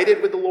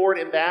united with the Lord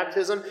in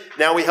baptism.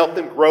 Now we help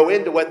them grow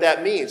into what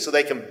that means so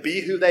they can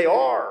be who they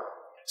are.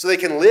 So they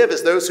can live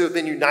as those who have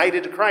been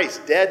united to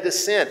Christ, dead to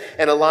sin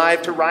and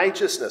alive to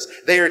righteousness.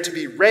 They are to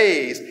be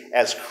raised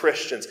as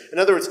Christians. In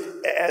other words,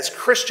 as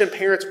Christian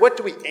parents, what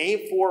do we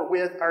aim for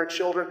with our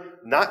children?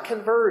 Not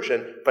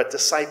conversion, but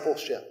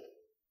discipleship.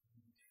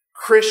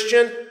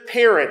 Christian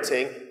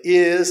parenting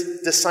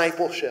is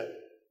discipleship.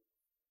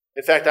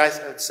 In fact,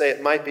 I'd say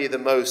it might be the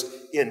most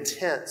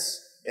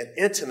intense and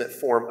intimate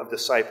form of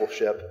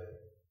discipleship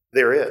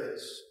there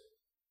is.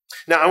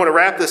 Now, I want to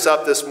wrap this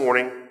up this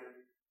morning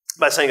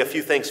by saying a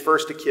few things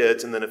first to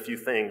kids and then a few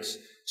things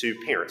to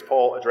parents.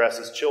 Paul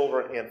addresses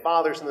children and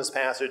fathers in this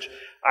passage.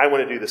 I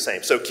want to do the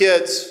same. So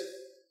kids,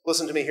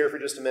 listen to me here for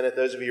just a minute.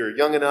 Those of you who are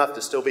young enough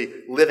to still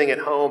be living at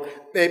home,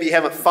 maybe you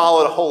haven't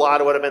followed a whole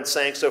lot of what I've been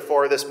saying so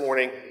far this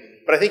morning,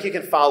 but I think you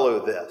can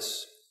follow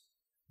this.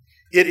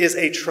 It is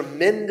a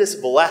tremendous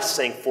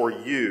blessing for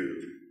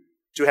you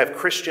to have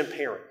Christian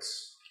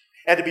parents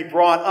and to be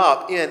brought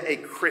up in a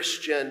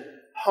Christian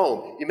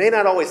home. You may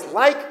not always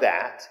like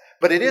that,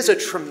 but it is a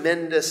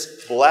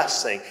tremendous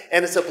blessing,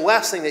 and it's a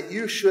blessing that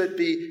you should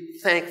be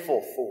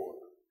thankful for.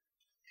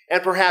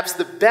 And perhaps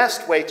the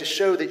best way to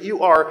show that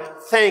you are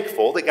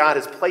thankful that God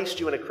has placed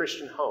you in a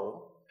Christian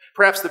home,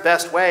 perhaps the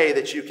best way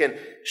that you can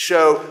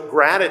show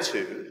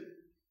gratitude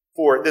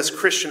for this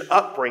Christian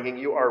upbringing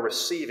you are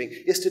receiving,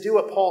 is to do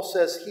what Paul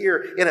says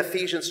here in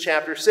Ephesians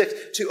chapter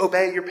 6, to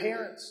obey your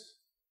parents.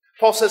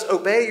 Paul says,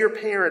 obey your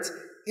parents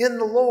in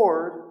the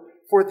Lord,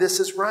 for this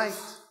is right.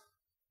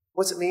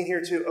 What's it mean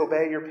here to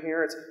obey your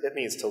parents? It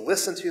means to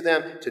listen to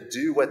them, to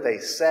do what they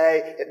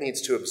say. It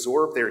means to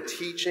absorb their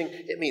teaching.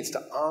 It means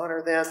to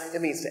honor them.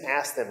 It means to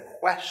ask them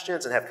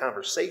questions and have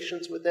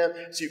conversations with them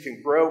so you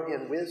can grow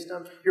in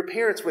wisdom. Your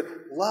parents would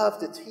love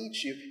to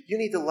teach you. You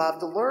need to love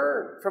to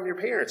learn from your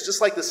parents.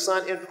 Just like the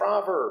son in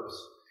Proverbs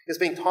is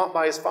being taught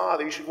by his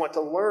father, you should want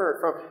to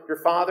learn from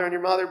your father and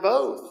your mother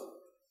both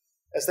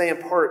as they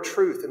impart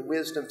truth and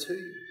wisdom to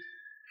you.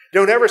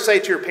 Don't ever say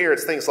to your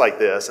parents things like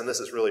this, and this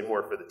is really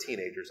more for the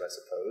teenagers, I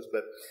suppose,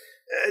 but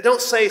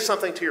don't say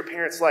something to your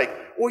parents like,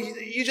 well,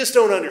 you just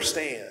don't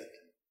understand.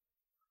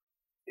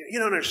 You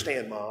don't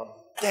understand, Mom.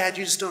 Dad,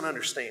 you just don't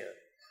understand.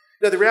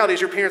 No, the reality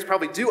is your parents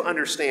probably do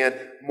understand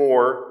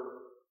more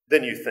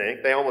than you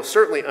think. They almost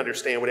certainly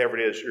understand whatever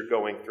it is you're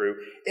going through.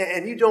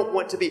 And you don't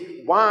want to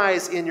be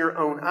wise in your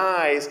own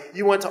eyes.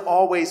 You want to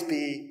always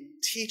be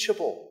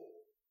teachable.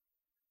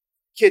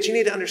 Kids, you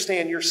need to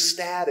understand your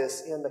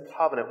status in the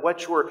covenant.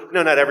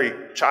 Not every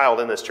child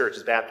in this church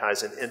is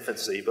baptized in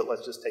infancy, but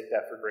let's just take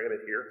that for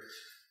granted here.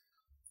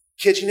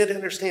 Kids, you need to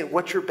understand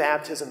what your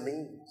baptism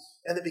means.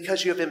 And that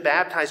because you have been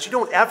baptized, you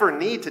don't ever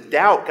need to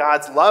doubt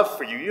God's love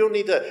for you. You don't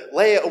need to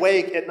lay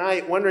awake at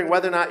night wondering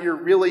whether or not you're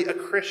really a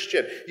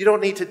Christian. You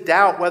don't need to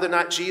doubt whether or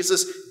not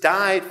Jesus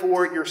died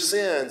for your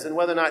sins and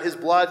whether or not his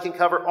blood can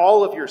cover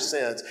all of your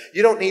sins.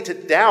 You don't need to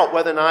doubt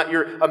whether or not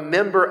you're a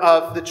member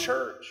of the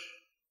church.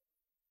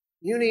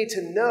 You need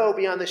to know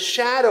beyond the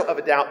shadow of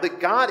a doubt that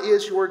God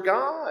is your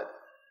God.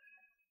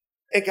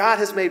 And God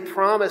has made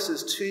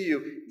promises to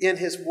you in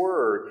his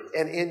word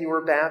and in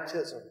your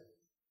baptism.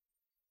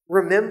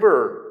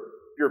 Remember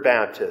your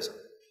baptism.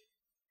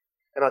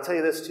 And I'll tell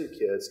you this too,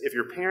 kids. If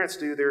your parents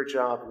do their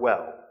job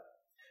well,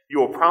 you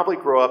will probably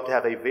grow up to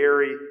have a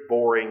very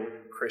boring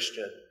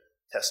Christian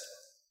testimony.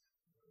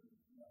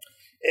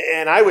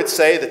 And I would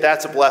say that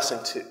that's a blessing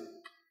too.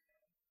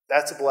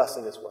 That's a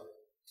blessing as well.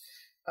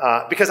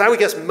 Because I would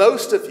guess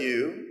most of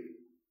you,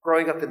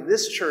 growing up in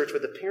this church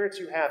with the parents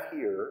you have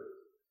here,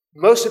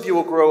 most of you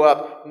will grow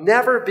up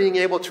never being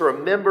able to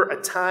remember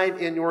a time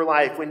in your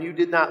life when you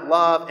did not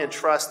love and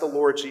trust the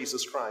Lord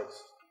Jesus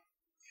Christ.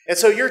 And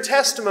so your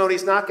testimony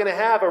is not going to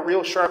have a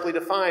real sharply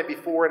defined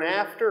before and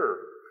after,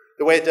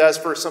 the way it does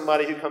for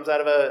somebody who comes out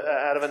of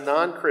a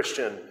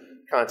non-Christian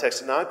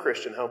context, a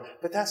non-Christian home.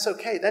 But that's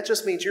okay. That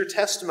just means your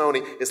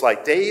testimony is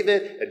like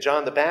David and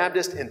John the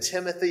Baptist and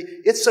Timothy.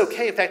 It's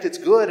okay. In fact, it's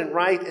good and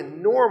right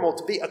and normal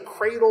to be a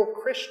cradle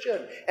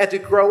Christian and to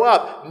grow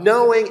up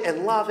knowing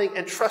and loving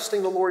and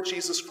trusting the Lord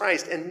Jesus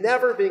Christ and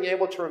never being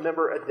able to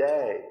remember a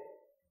day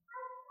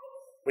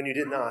when you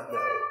did not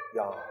know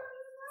God.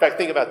 In fact,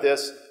 think about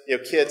this.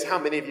 Kids, how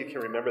many of you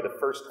can remember the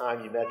first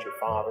time you met your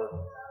father?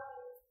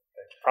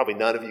 Probably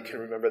none of you can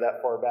remember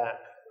that far back.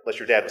 Unless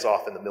your dad was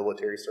off in the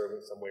military serving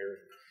somewhere.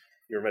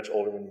 You were much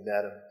older when you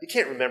met him. You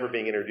can't remember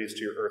being introduced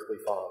to your earthly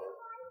father.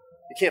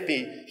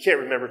 You can't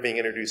remember being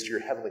introduced to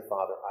your heavenly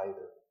Father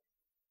either.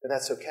 And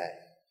that's okay.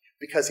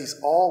 Because he's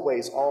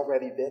always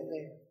already been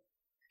there.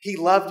 He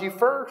loved you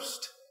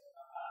first.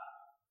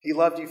 He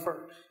loved you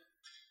first.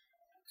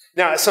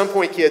 Now, at some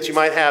point, kids, you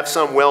might have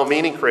some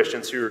well-meaning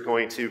Christians who are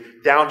going to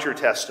doubt your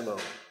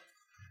testimony.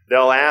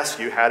 They'll ask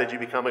you, how did you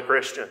become a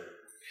Christian?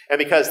 And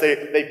because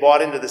they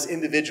bought into this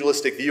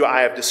individualistic view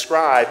I have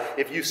described,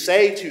 if you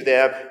say to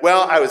them,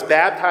 well, I was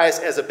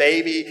baptized as a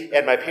baby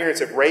and my parents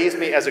have raised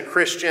me as a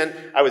Christian.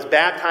 I was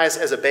baptized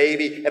as a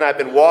baby and I've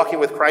been walking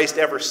with Christ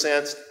ever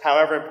since,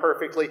 however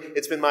imperfectly.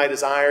 It's been my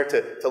desire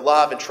to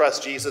love and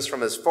trust Jesus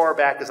from as far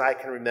back as I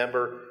can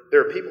remember.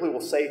 There are people who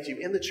will say to you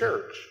in the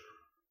church,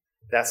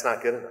 that's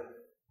not good enough.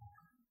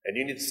 And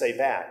you need to say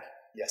back,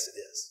 yes, it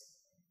is.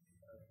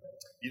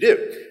 You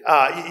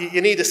do.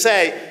 You need to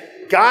say,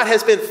 God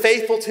has been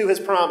faithful to his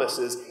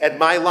promises, and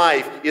my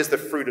life is the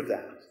fruit of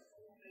that.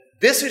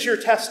 This is your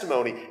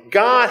testimony.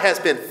 God has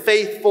been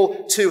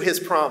faithful to his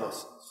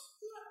promises.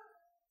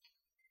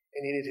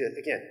 And you need to,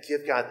 again,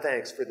 give God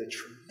thanks for the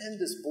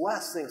tremendous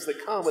blessings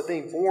that come with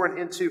being born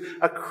into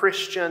a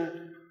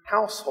Christian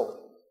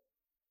household.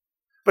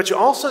 But you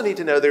also need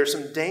to know there are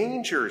some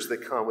dangers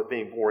that come with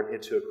being born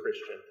into a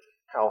Christian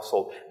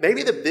household.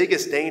 Maybe the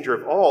biggest danger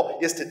of all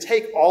is to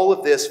take all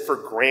of this for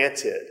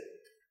granted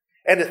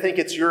and to think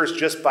it's yours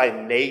just by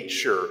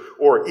nature,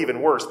 or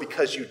even worse,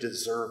 because you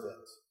deserve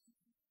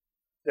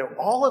it. Now,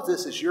 all of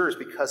this is yours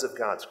because of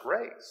God's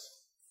grace.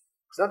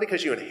 It's not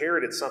because you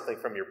inherited something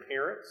from your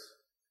parents.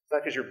 It's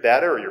not because you're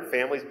better or your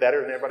family's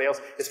better than everybody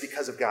else. It's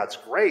because of God's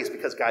grace,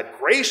 because God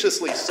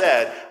graciously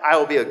said, I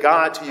will be a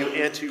God to you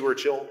and to your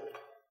children.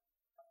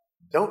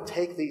 Don't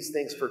take these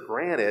things for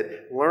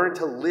granted. Learn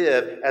to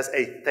live as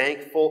a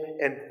thankful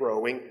and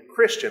growing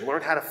Christian.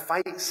 Learn how to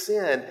fight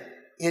sin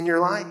in your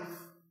life.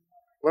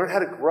 Learn how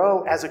to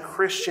grow as a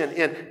Christian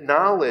in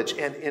knowledge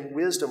and in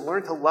wisdom.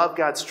 Learn to love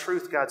God's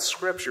truth, God's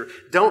scripture.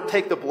 Don't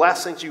take the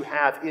blessings you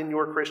have in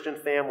your Christian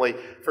family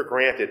for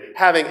granted.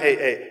 Having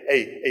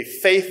a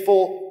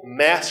faithful,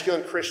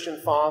 masculine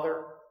Christian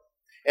father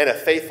and a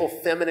faithful,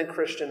 feminine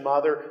Christian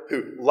mother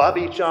who love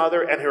each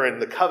other and who are in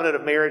the covenant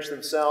of marriage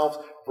themselves,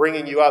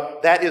 bringing you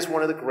up, that is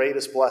one of the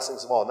greatest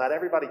blessings of all. Not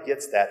everybody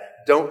gets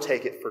that. Don't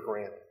take it for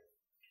granted.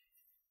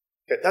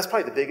 Okay, that's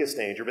probably the biggest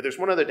danger, but there's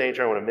one other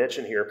danger I want to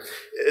mention here.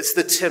 It's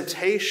the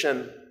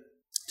temptation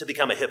to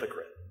become a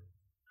hypocrite.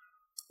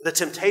 The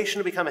temptation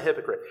to become a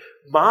hypocrite.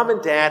 Mom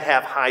and dad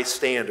have high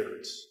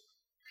standards.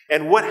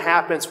 And what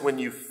happens when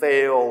you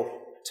fail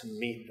to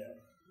meet them?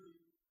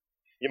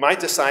 You might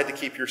decide to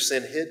keep your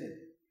sin hidden.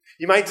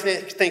 You might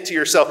think to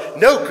yourself,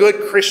 no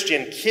good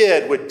Christian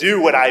kid would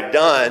do what I've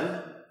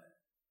done,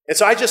 and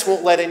so I just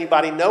won't let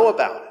anybody know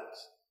about it.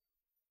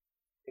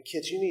 And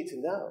kids, you need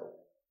to know,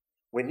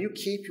 when you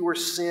keep your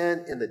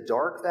sin in the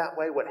dark that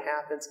way, what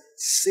happens?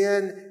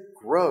 Sin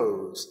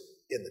grows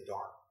in the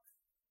dark.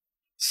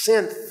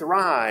 Sin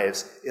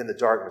thrives in the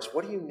darkness.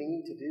 What do you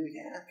need to do?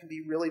 Yeah, it can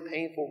be really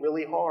painful,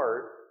 really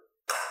hard,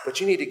 but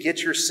you need to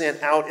get your sin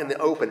out in the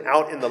open,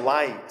 out in the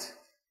light,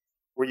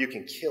 where you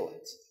can kill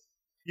it.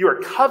 You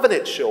are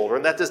covenant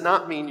children. That does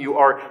not mean you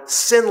are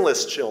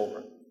sinless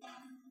children.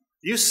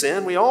 You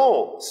sin, we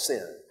all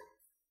sin.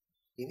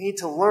 You need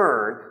to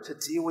learn to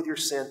deal with your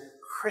sin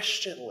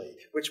Christianly,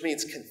 which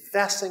means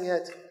confessing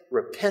it,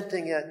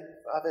 repenting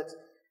of it,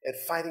 and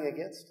fighting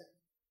against it.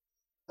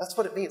 That's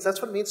what it means.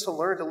 That's what it means to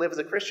learn to live as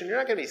a Christian. You're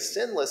not going to be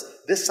sinless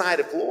this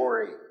side of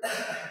glory,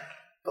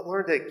 but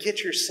learn to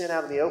get your sin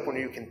out in the open where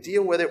you can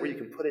deal with it, where you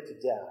can put it to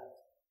death.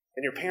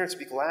 And your parents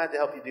would be glad to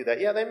help you do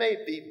that. Yeah, they may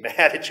be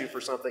mad at you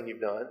for something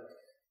you've done.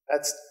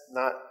 That's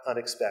not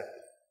unexpected.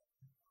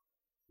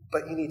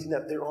 But you need to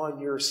know they're on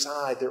your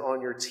side. They're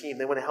on your team.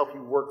 They want to help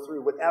you work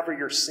through whatever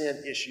your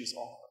sin issues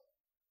are.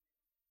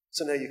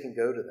 So now you can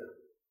go to them.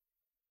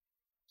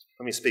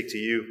 Let me speak to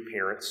you,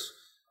 parents,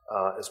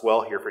 as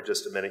well here for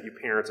just a minute. You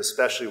parents,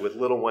 especially with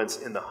little ones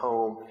in the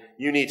home,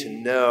 you need to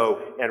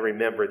know and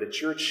remember that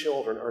your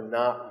children are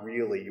not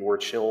really your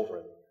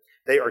children.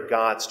 They are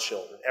God's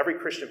children. Every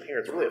Christian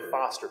parent is really a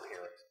foster parent.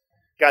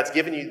 God's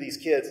given you these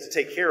kids to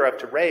take care of,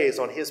 to raise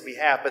on His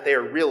behalf, but they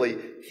are really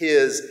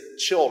His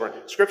children.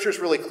 Scripture is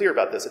really clear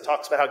about this. It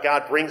talks about how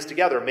God brings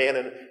together a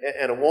man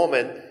and a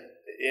woman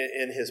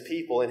in His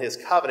people, in His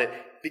covenant,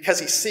 because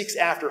He seeks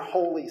after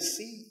holy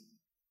seed.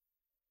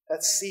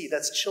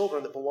 That's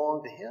children that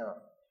belong to Him.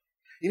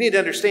 You need to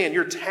understand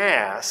your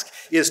task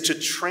is to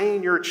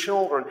train your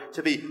children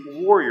to be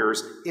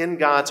warriors in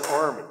God's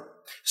army.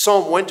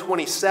 Psalm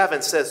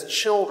 127 says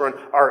children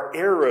are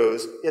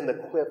arrows in the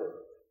quiver.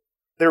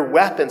 They're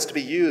weapons to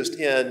be used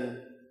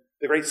in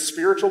the great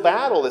spiritual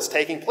battle that's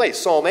taking place.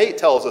 Psalm 8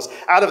 tells us,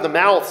 out of the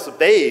mouths of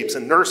babes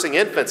and nursing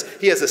infants,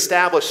 He has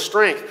established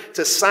strength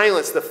to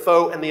silence the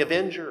foe and the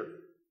avenger.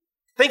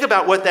 Think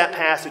about what that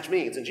passage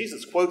means. And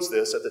Jesus quotes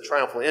this at the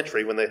triumphal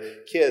entry when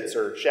the kids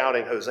are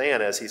shouting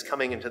Hosanna as He's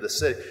coming into the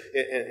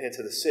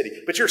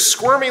city. But you're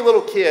squirmy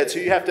little kids who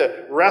you have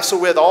to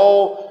wrestle with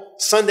all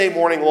Sunday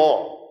morning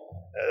long.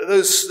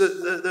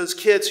 Those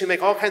kids who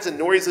make all kinds of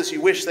noises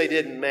you wish they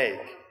didn't make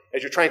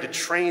as you're trying to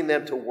train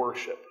them to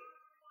worship.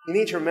 You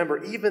need to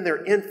remember, even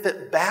their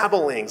infant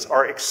babblings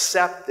are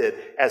accepted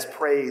as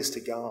praise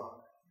to God.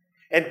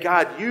 And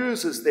God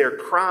uses their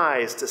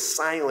cries to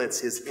silence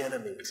His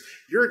enemies.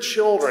 Your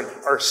children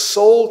are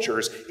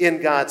soldiers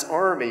in God's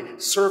army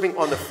serving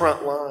on the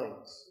front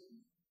lines.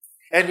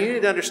 And you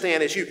need to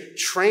understand, as you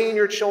train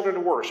your children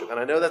to worship, and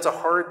I know that's a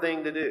hard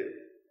thing to do,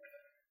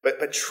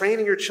 but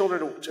training your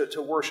children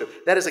to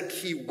worship, that is a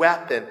key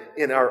weapon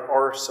in our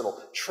arsenal.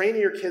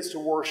 Training your kids to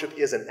worship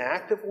is an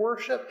act of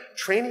worship.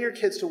 Training your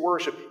kids to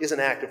worship is an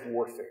act of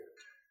warfare.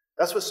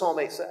 That's what Psalm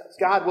 8 says.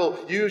 God will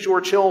use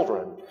your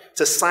children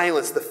to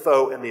silence the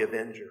foe and the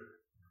avenger.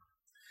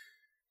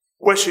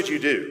 What should you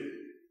do,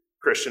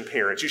 Christian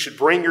parents? You should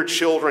bring your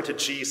children to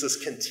Jesus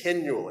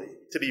continually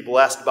to be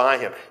blessed by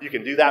Him. You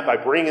can do that by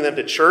bringing them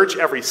to church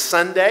every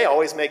Sunday.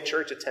 Always make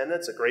church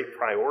attendance a great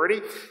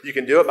priority. You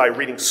can do it by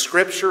reading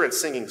Scripture and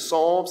singing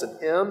psalms and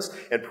hymns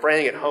and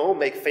praying at home.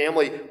 Make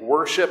family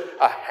worship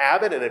a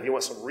habit. And if you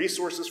want some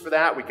resources for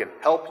that, we can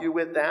help you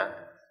with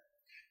that.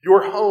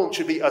 Your home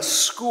should be a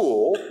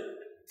school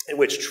in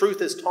which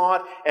truth is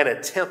taught and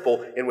a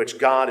temple in which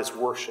God is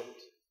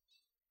worshipped.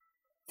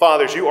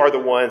 Fathers, you are the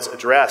ones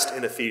addressed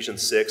in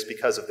Ephesians 6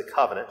 because of the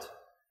covenant,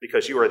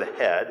 because you are the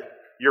head.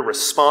 You're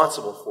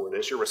responsible for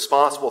this. You're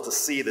responsible to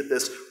see that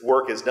this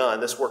work is done,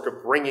 this work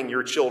of bringing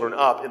your children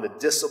up in the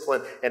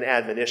discipline and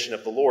admonition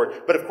of the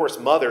Lord. But of course,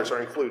 mothers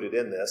are included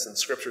in this, and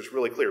Scripture is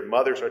really clear.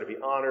 Mothers are to be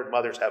honored.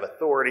 Mothers have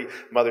authority.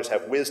 Mothers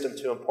have wisdom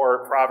to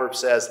impart. Proverbs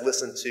says,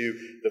 listen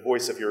to the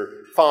voice of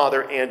your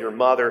father and your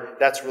mother.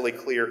 That's really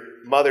clear.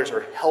 Mothers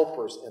are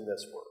helpers in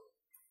this work.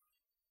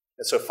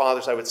 And so,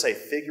 fathers, I would say,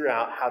 figure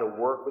out how to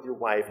work with your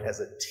wife as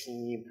a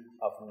team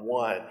of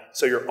one,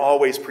 so you're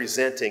always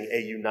presenting a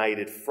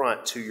united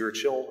front to your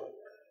children.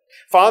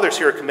 Fathers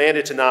here are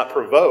commanded to not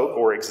provoke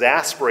or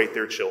exasperate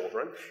their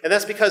children, and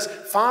that's because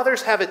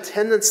fathers have a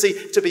tendency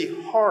to be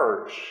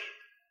harsh.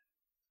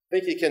 I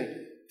think you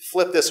can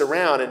flip this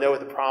around and know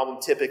what the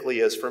problem typically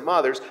is for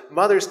mothers.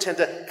 Mothers tend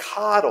to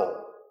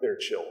coddle their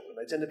children.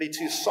 They tend to be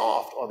too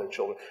soft on their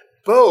children.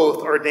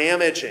 Both are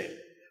damaging.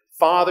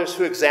 Fathers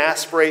who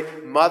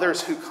exasperate,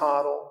 mothers who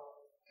coddle.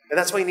 And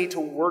that's why you need to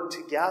work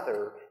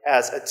together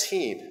as a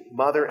team,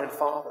 mother and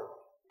father.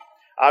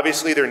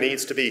 Obviously, there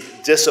needs to be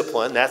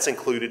discipline. That's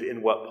included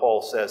in what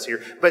Paul says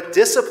here. But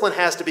discipline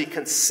has to be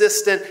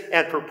consistent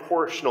and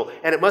proportional,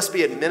 and it must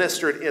be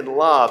administered in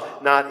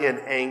love, not in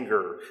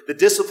anger. The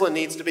discipline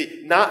needs to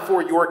be not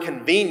for your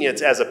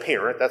convenience as a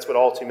parent. That's what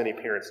all too many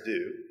parents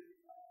do.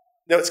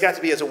 No, it's got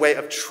to be as a way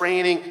of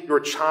training your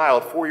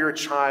child for your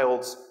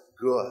child's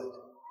good.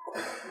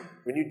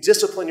 When you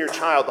discipline your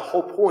child, the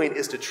whole point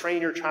is to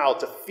train your child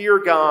to fear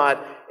God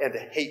and to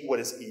hate what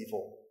is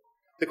evil.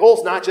 The goal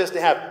is not just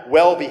to have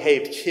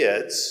well-behaved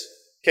kids.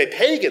 Okay,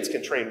 pagans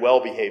can train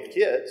well-behaved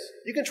kids.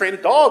 You can train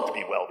a dog to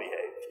be well-behaved.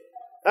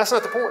 That's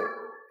not the point.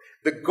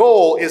 The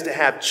goal is to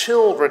have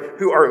children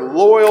who are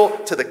loyal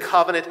to the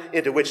covenant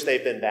into which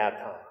they've been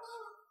baptized.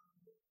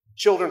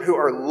 Children who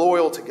are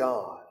loyal to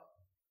God.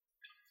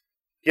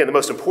 Again, the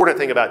most important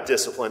thing about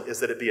discipline is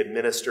that it be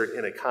administered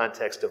in a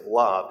context of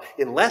love.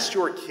 Unless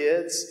your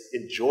kids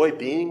enjoy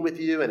being with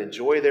you and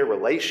enjoy their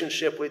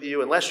relationship with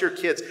you, unless your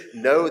kids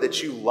know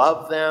that you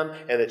love them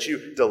and that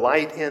you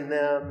delight in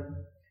them,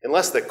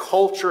 unless the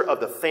culture of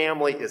the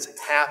family is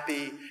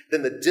happy,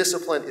 then the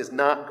discipline is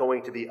not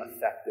going to be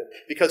effective.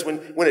 Because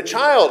when a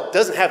child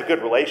doesn't have a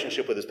good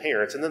relationship with his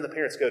parents and then the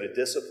parents go to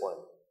discipline,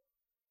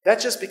 that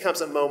just becomes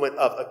a moment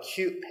of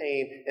acute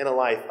pain in a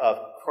life of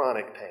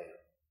chronic pain.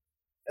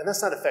 And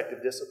that's not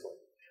effective discipline.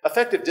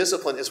 Effective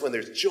discipline is when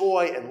there's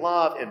joy and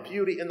love and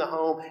beauty in the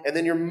home, and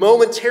then you're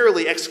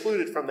momentarily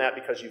excluded from that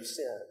because you've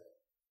sinned.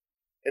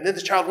 And then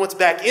the child wants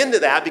back into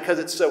that because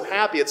it's so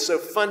happy, it's so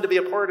fun to be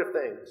a part of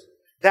things.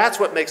 That's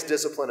what makes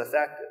discipline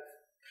effective.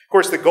 Of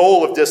course, the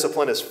goal of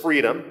discipline is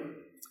freedom.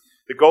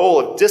 The goal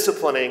of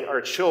disciplining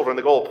our children,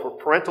 the goal of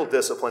parental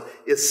discipline,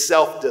 is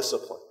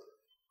self-discipline.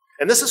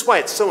 And this is why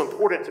it's so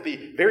important to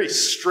be very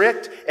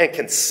strict and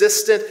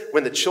consistent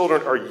when the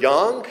children are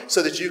young,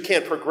 so that you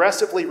can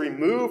progressively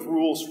remove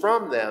rules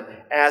from them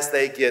as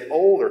they get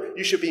older.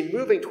 You should be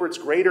moving towards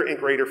greater and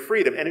greater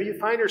freedom. And if you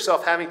find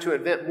yourself having to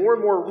invent more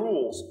and more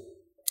rules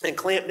and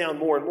clamp down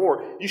more and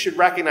more, you should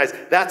recognize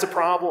that's a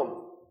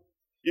problem.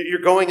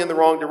 You're going in the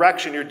wrong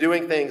direction. You're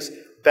doing things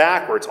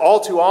backwards. All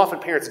too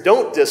often, parents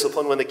don't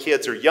discipline when the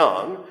kids are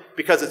young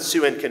because it's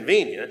too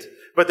inconvenient.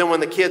 But then when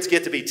the kids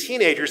get to be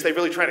teenagers, they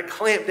really try to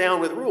clamp down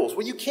with rules.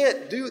 Well, you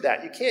can't do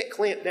that. You can't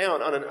clamp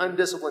down on an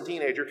undisciplined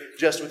teenager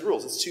just with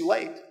rules. It's too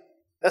late.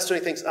 That's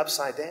doing things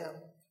upside down.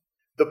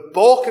 The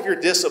bulk of your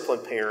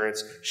discipline,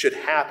 parents, should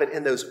happen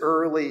in those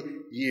early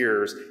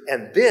years,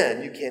 and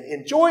then you can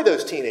enjoy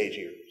those teenage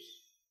years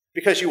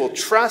because you will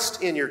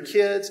trust in your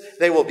kids.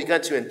 They will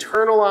begin to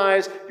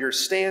internalize your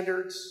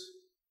standards,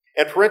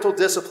 and parental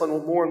discipline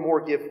will more and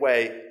more give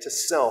way to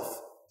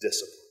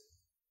self-discipline.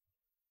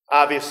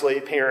 Obviously,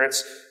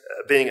 parents,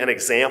 being an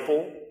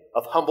example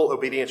of humble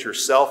obedience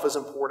yourself is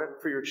important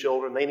for your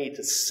children. They need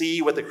to see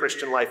what the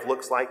Christian life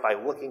looks like by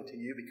looking to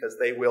you because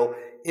they will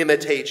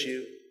imitate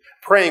you.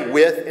 Praying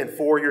with and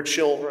for your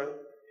children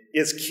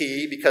is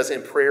key because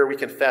in prayer we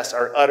confess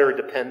our utter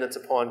dependence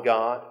upon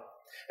God.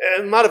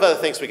 And a lot of other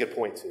things we could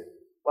point to,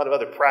 a lot of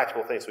other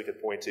practical things we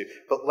could point to.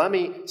 But let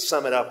me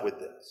sum it up with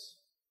this.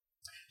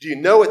 Do you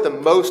know what the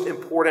most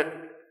important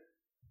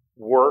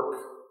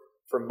work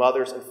for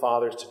mothers and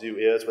fathers to do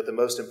is, what the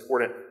most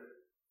important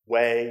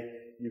way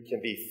you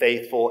can be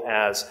faithful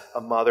as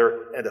a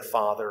mother and a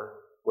father,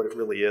 what it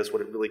really is,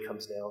 what it really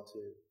comes down to?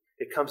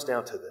 It comes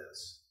down to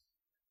this: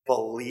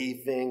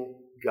 believing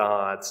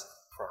God's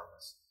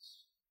promises.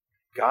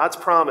 God's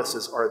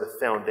promises are the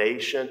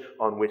foundation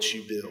on which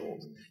you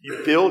build.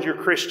 You build your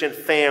Christian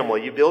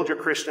family, you build your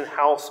Christian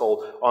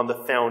household on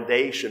the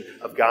foundation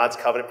of God's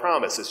covenant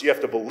promises. You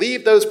have to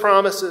believe those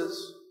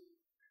promises.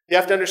 You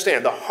have to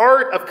understand, the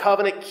heart of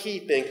covenant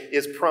keeping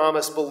is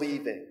promise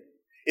believing.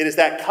 It is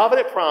that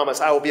covenant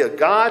promise, I will be a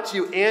God to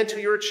you and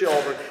to your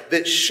children,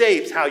 that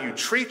shapes how you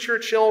treat your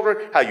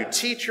children, how you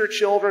teach your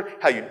children,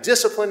 how you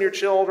discipline your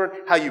children,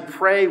 how you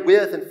pray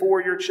with and for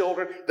your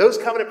children. Those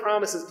covenant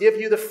promises give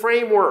you the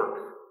framework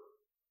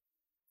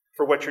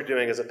for what you're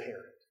doing as a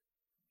parent.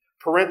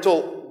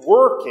 Parental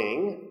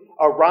working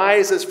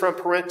arises from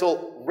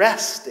parental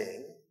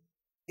resting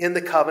in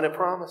the covenant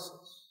promises.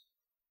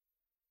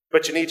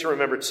 But you need to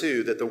remember,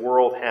 too, that the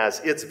world has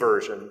its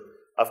version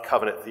of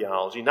covenant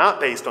theology, not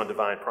based on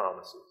divine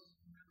promises,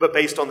 but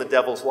based on the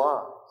devil's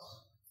lies.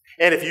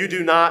 And if you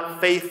do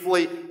not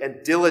faithfully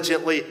and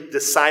diligently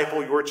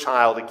disciple your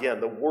child, again,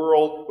 the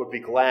world would be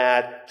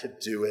glad to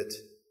do it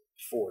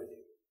for you.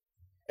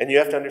 And you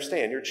have to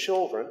understand, your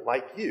children,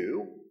 like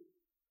you,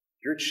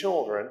 your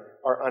children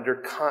are under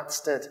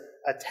constant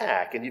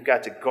attack. And you've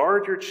got to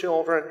guard your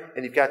children,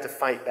 and you've got to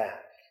fight back.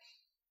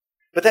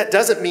 But that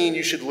doesn't mean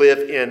you should live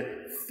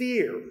in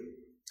fear.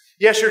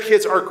 Yes, your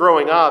kids are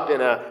growing up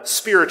in a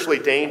spiritually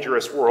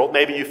dangerous world.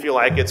 Maybe you feel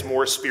like it's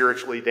more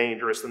spiritually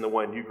dangerous than the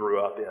one you grew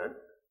up in.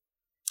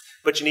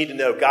 But you need to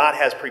know God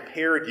has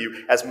prepared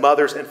you as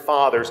mothers and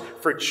fathers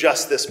for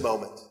just this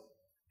moment.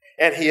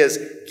 And He has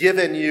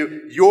given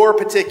you your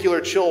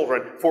particular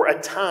children for a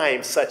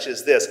time such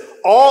as this.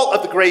 All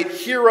of the great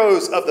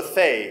heroes of the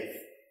faith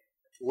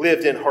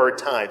lived in hard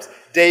times.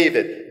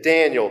 David,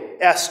 Daniel,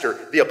 Esther,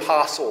 the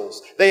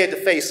apostles. They had to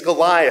face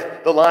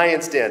Goliath, the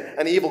lion's den,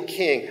 an evil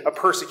king, a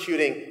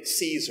persecuting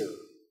Caesar.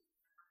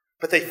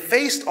 But they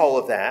faced all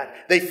of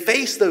that. They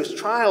faced those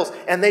trials,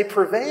 and they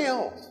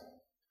prevailed.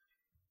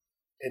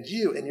 And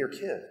you and your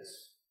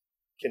kids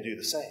can do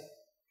the same.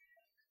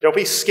 Don't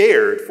be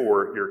scared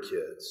for your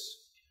kids.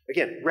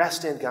 Again,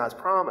 rest in God's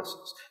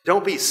promises.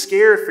 Don't be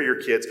scared for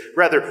your kids.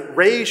 Rather,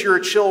 raise your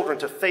children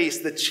to face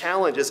the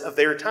challenges of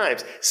their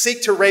times.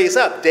 Seek to raise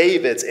up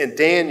Davids and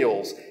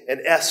Daniels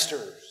and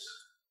Esthers.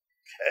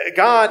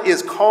 God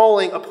is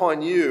calling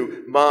upon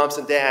you, moms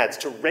and dads,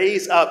 to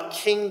raise up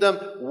kingdom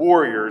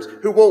warriors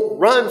who won't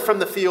run from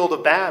the field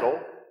of battle,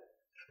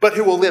 but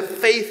who will live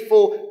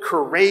faithful,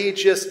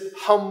 courageous,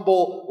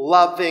 humble,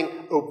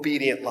 loving,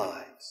 obedient lives.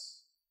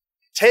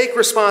 Take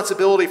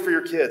responsibility for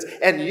your kids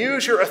and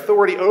use your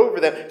authority over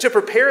them to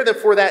prepare them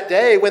for that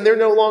day when they're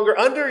no longer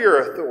under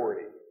your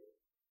authority.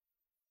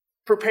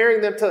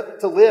 Preparing them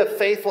to live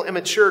faithful and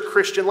mature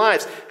Christian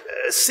lives.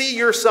 See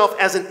yourself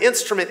as an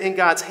instrument in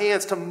God's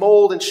hands to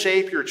mold and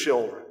shape your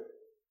children.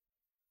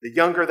 The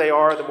younger they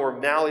are, the more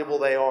malleable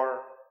they are.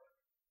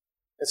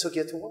 And so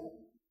get to work.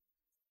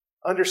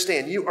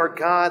 Understand, you are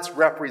God's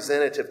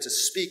representative to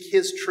speak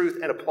His truth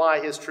and apply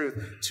His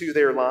truth to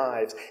their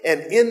lives.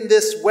 And in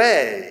this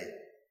way,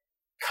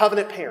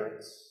 covenant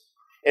parents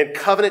and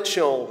covenant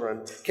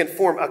children can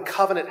form a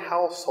covenant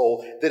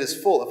household that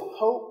is full of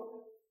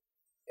hope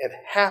and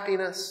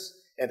happiness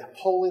and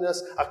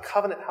holiness, a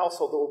covenant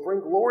household that will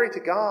bring glory to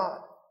God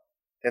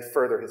and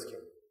further His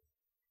kingdom.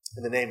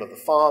 In the name of the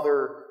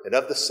Father, and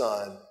of the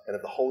Son, and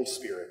of the Holy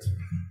Spirit.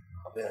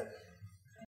 Amen.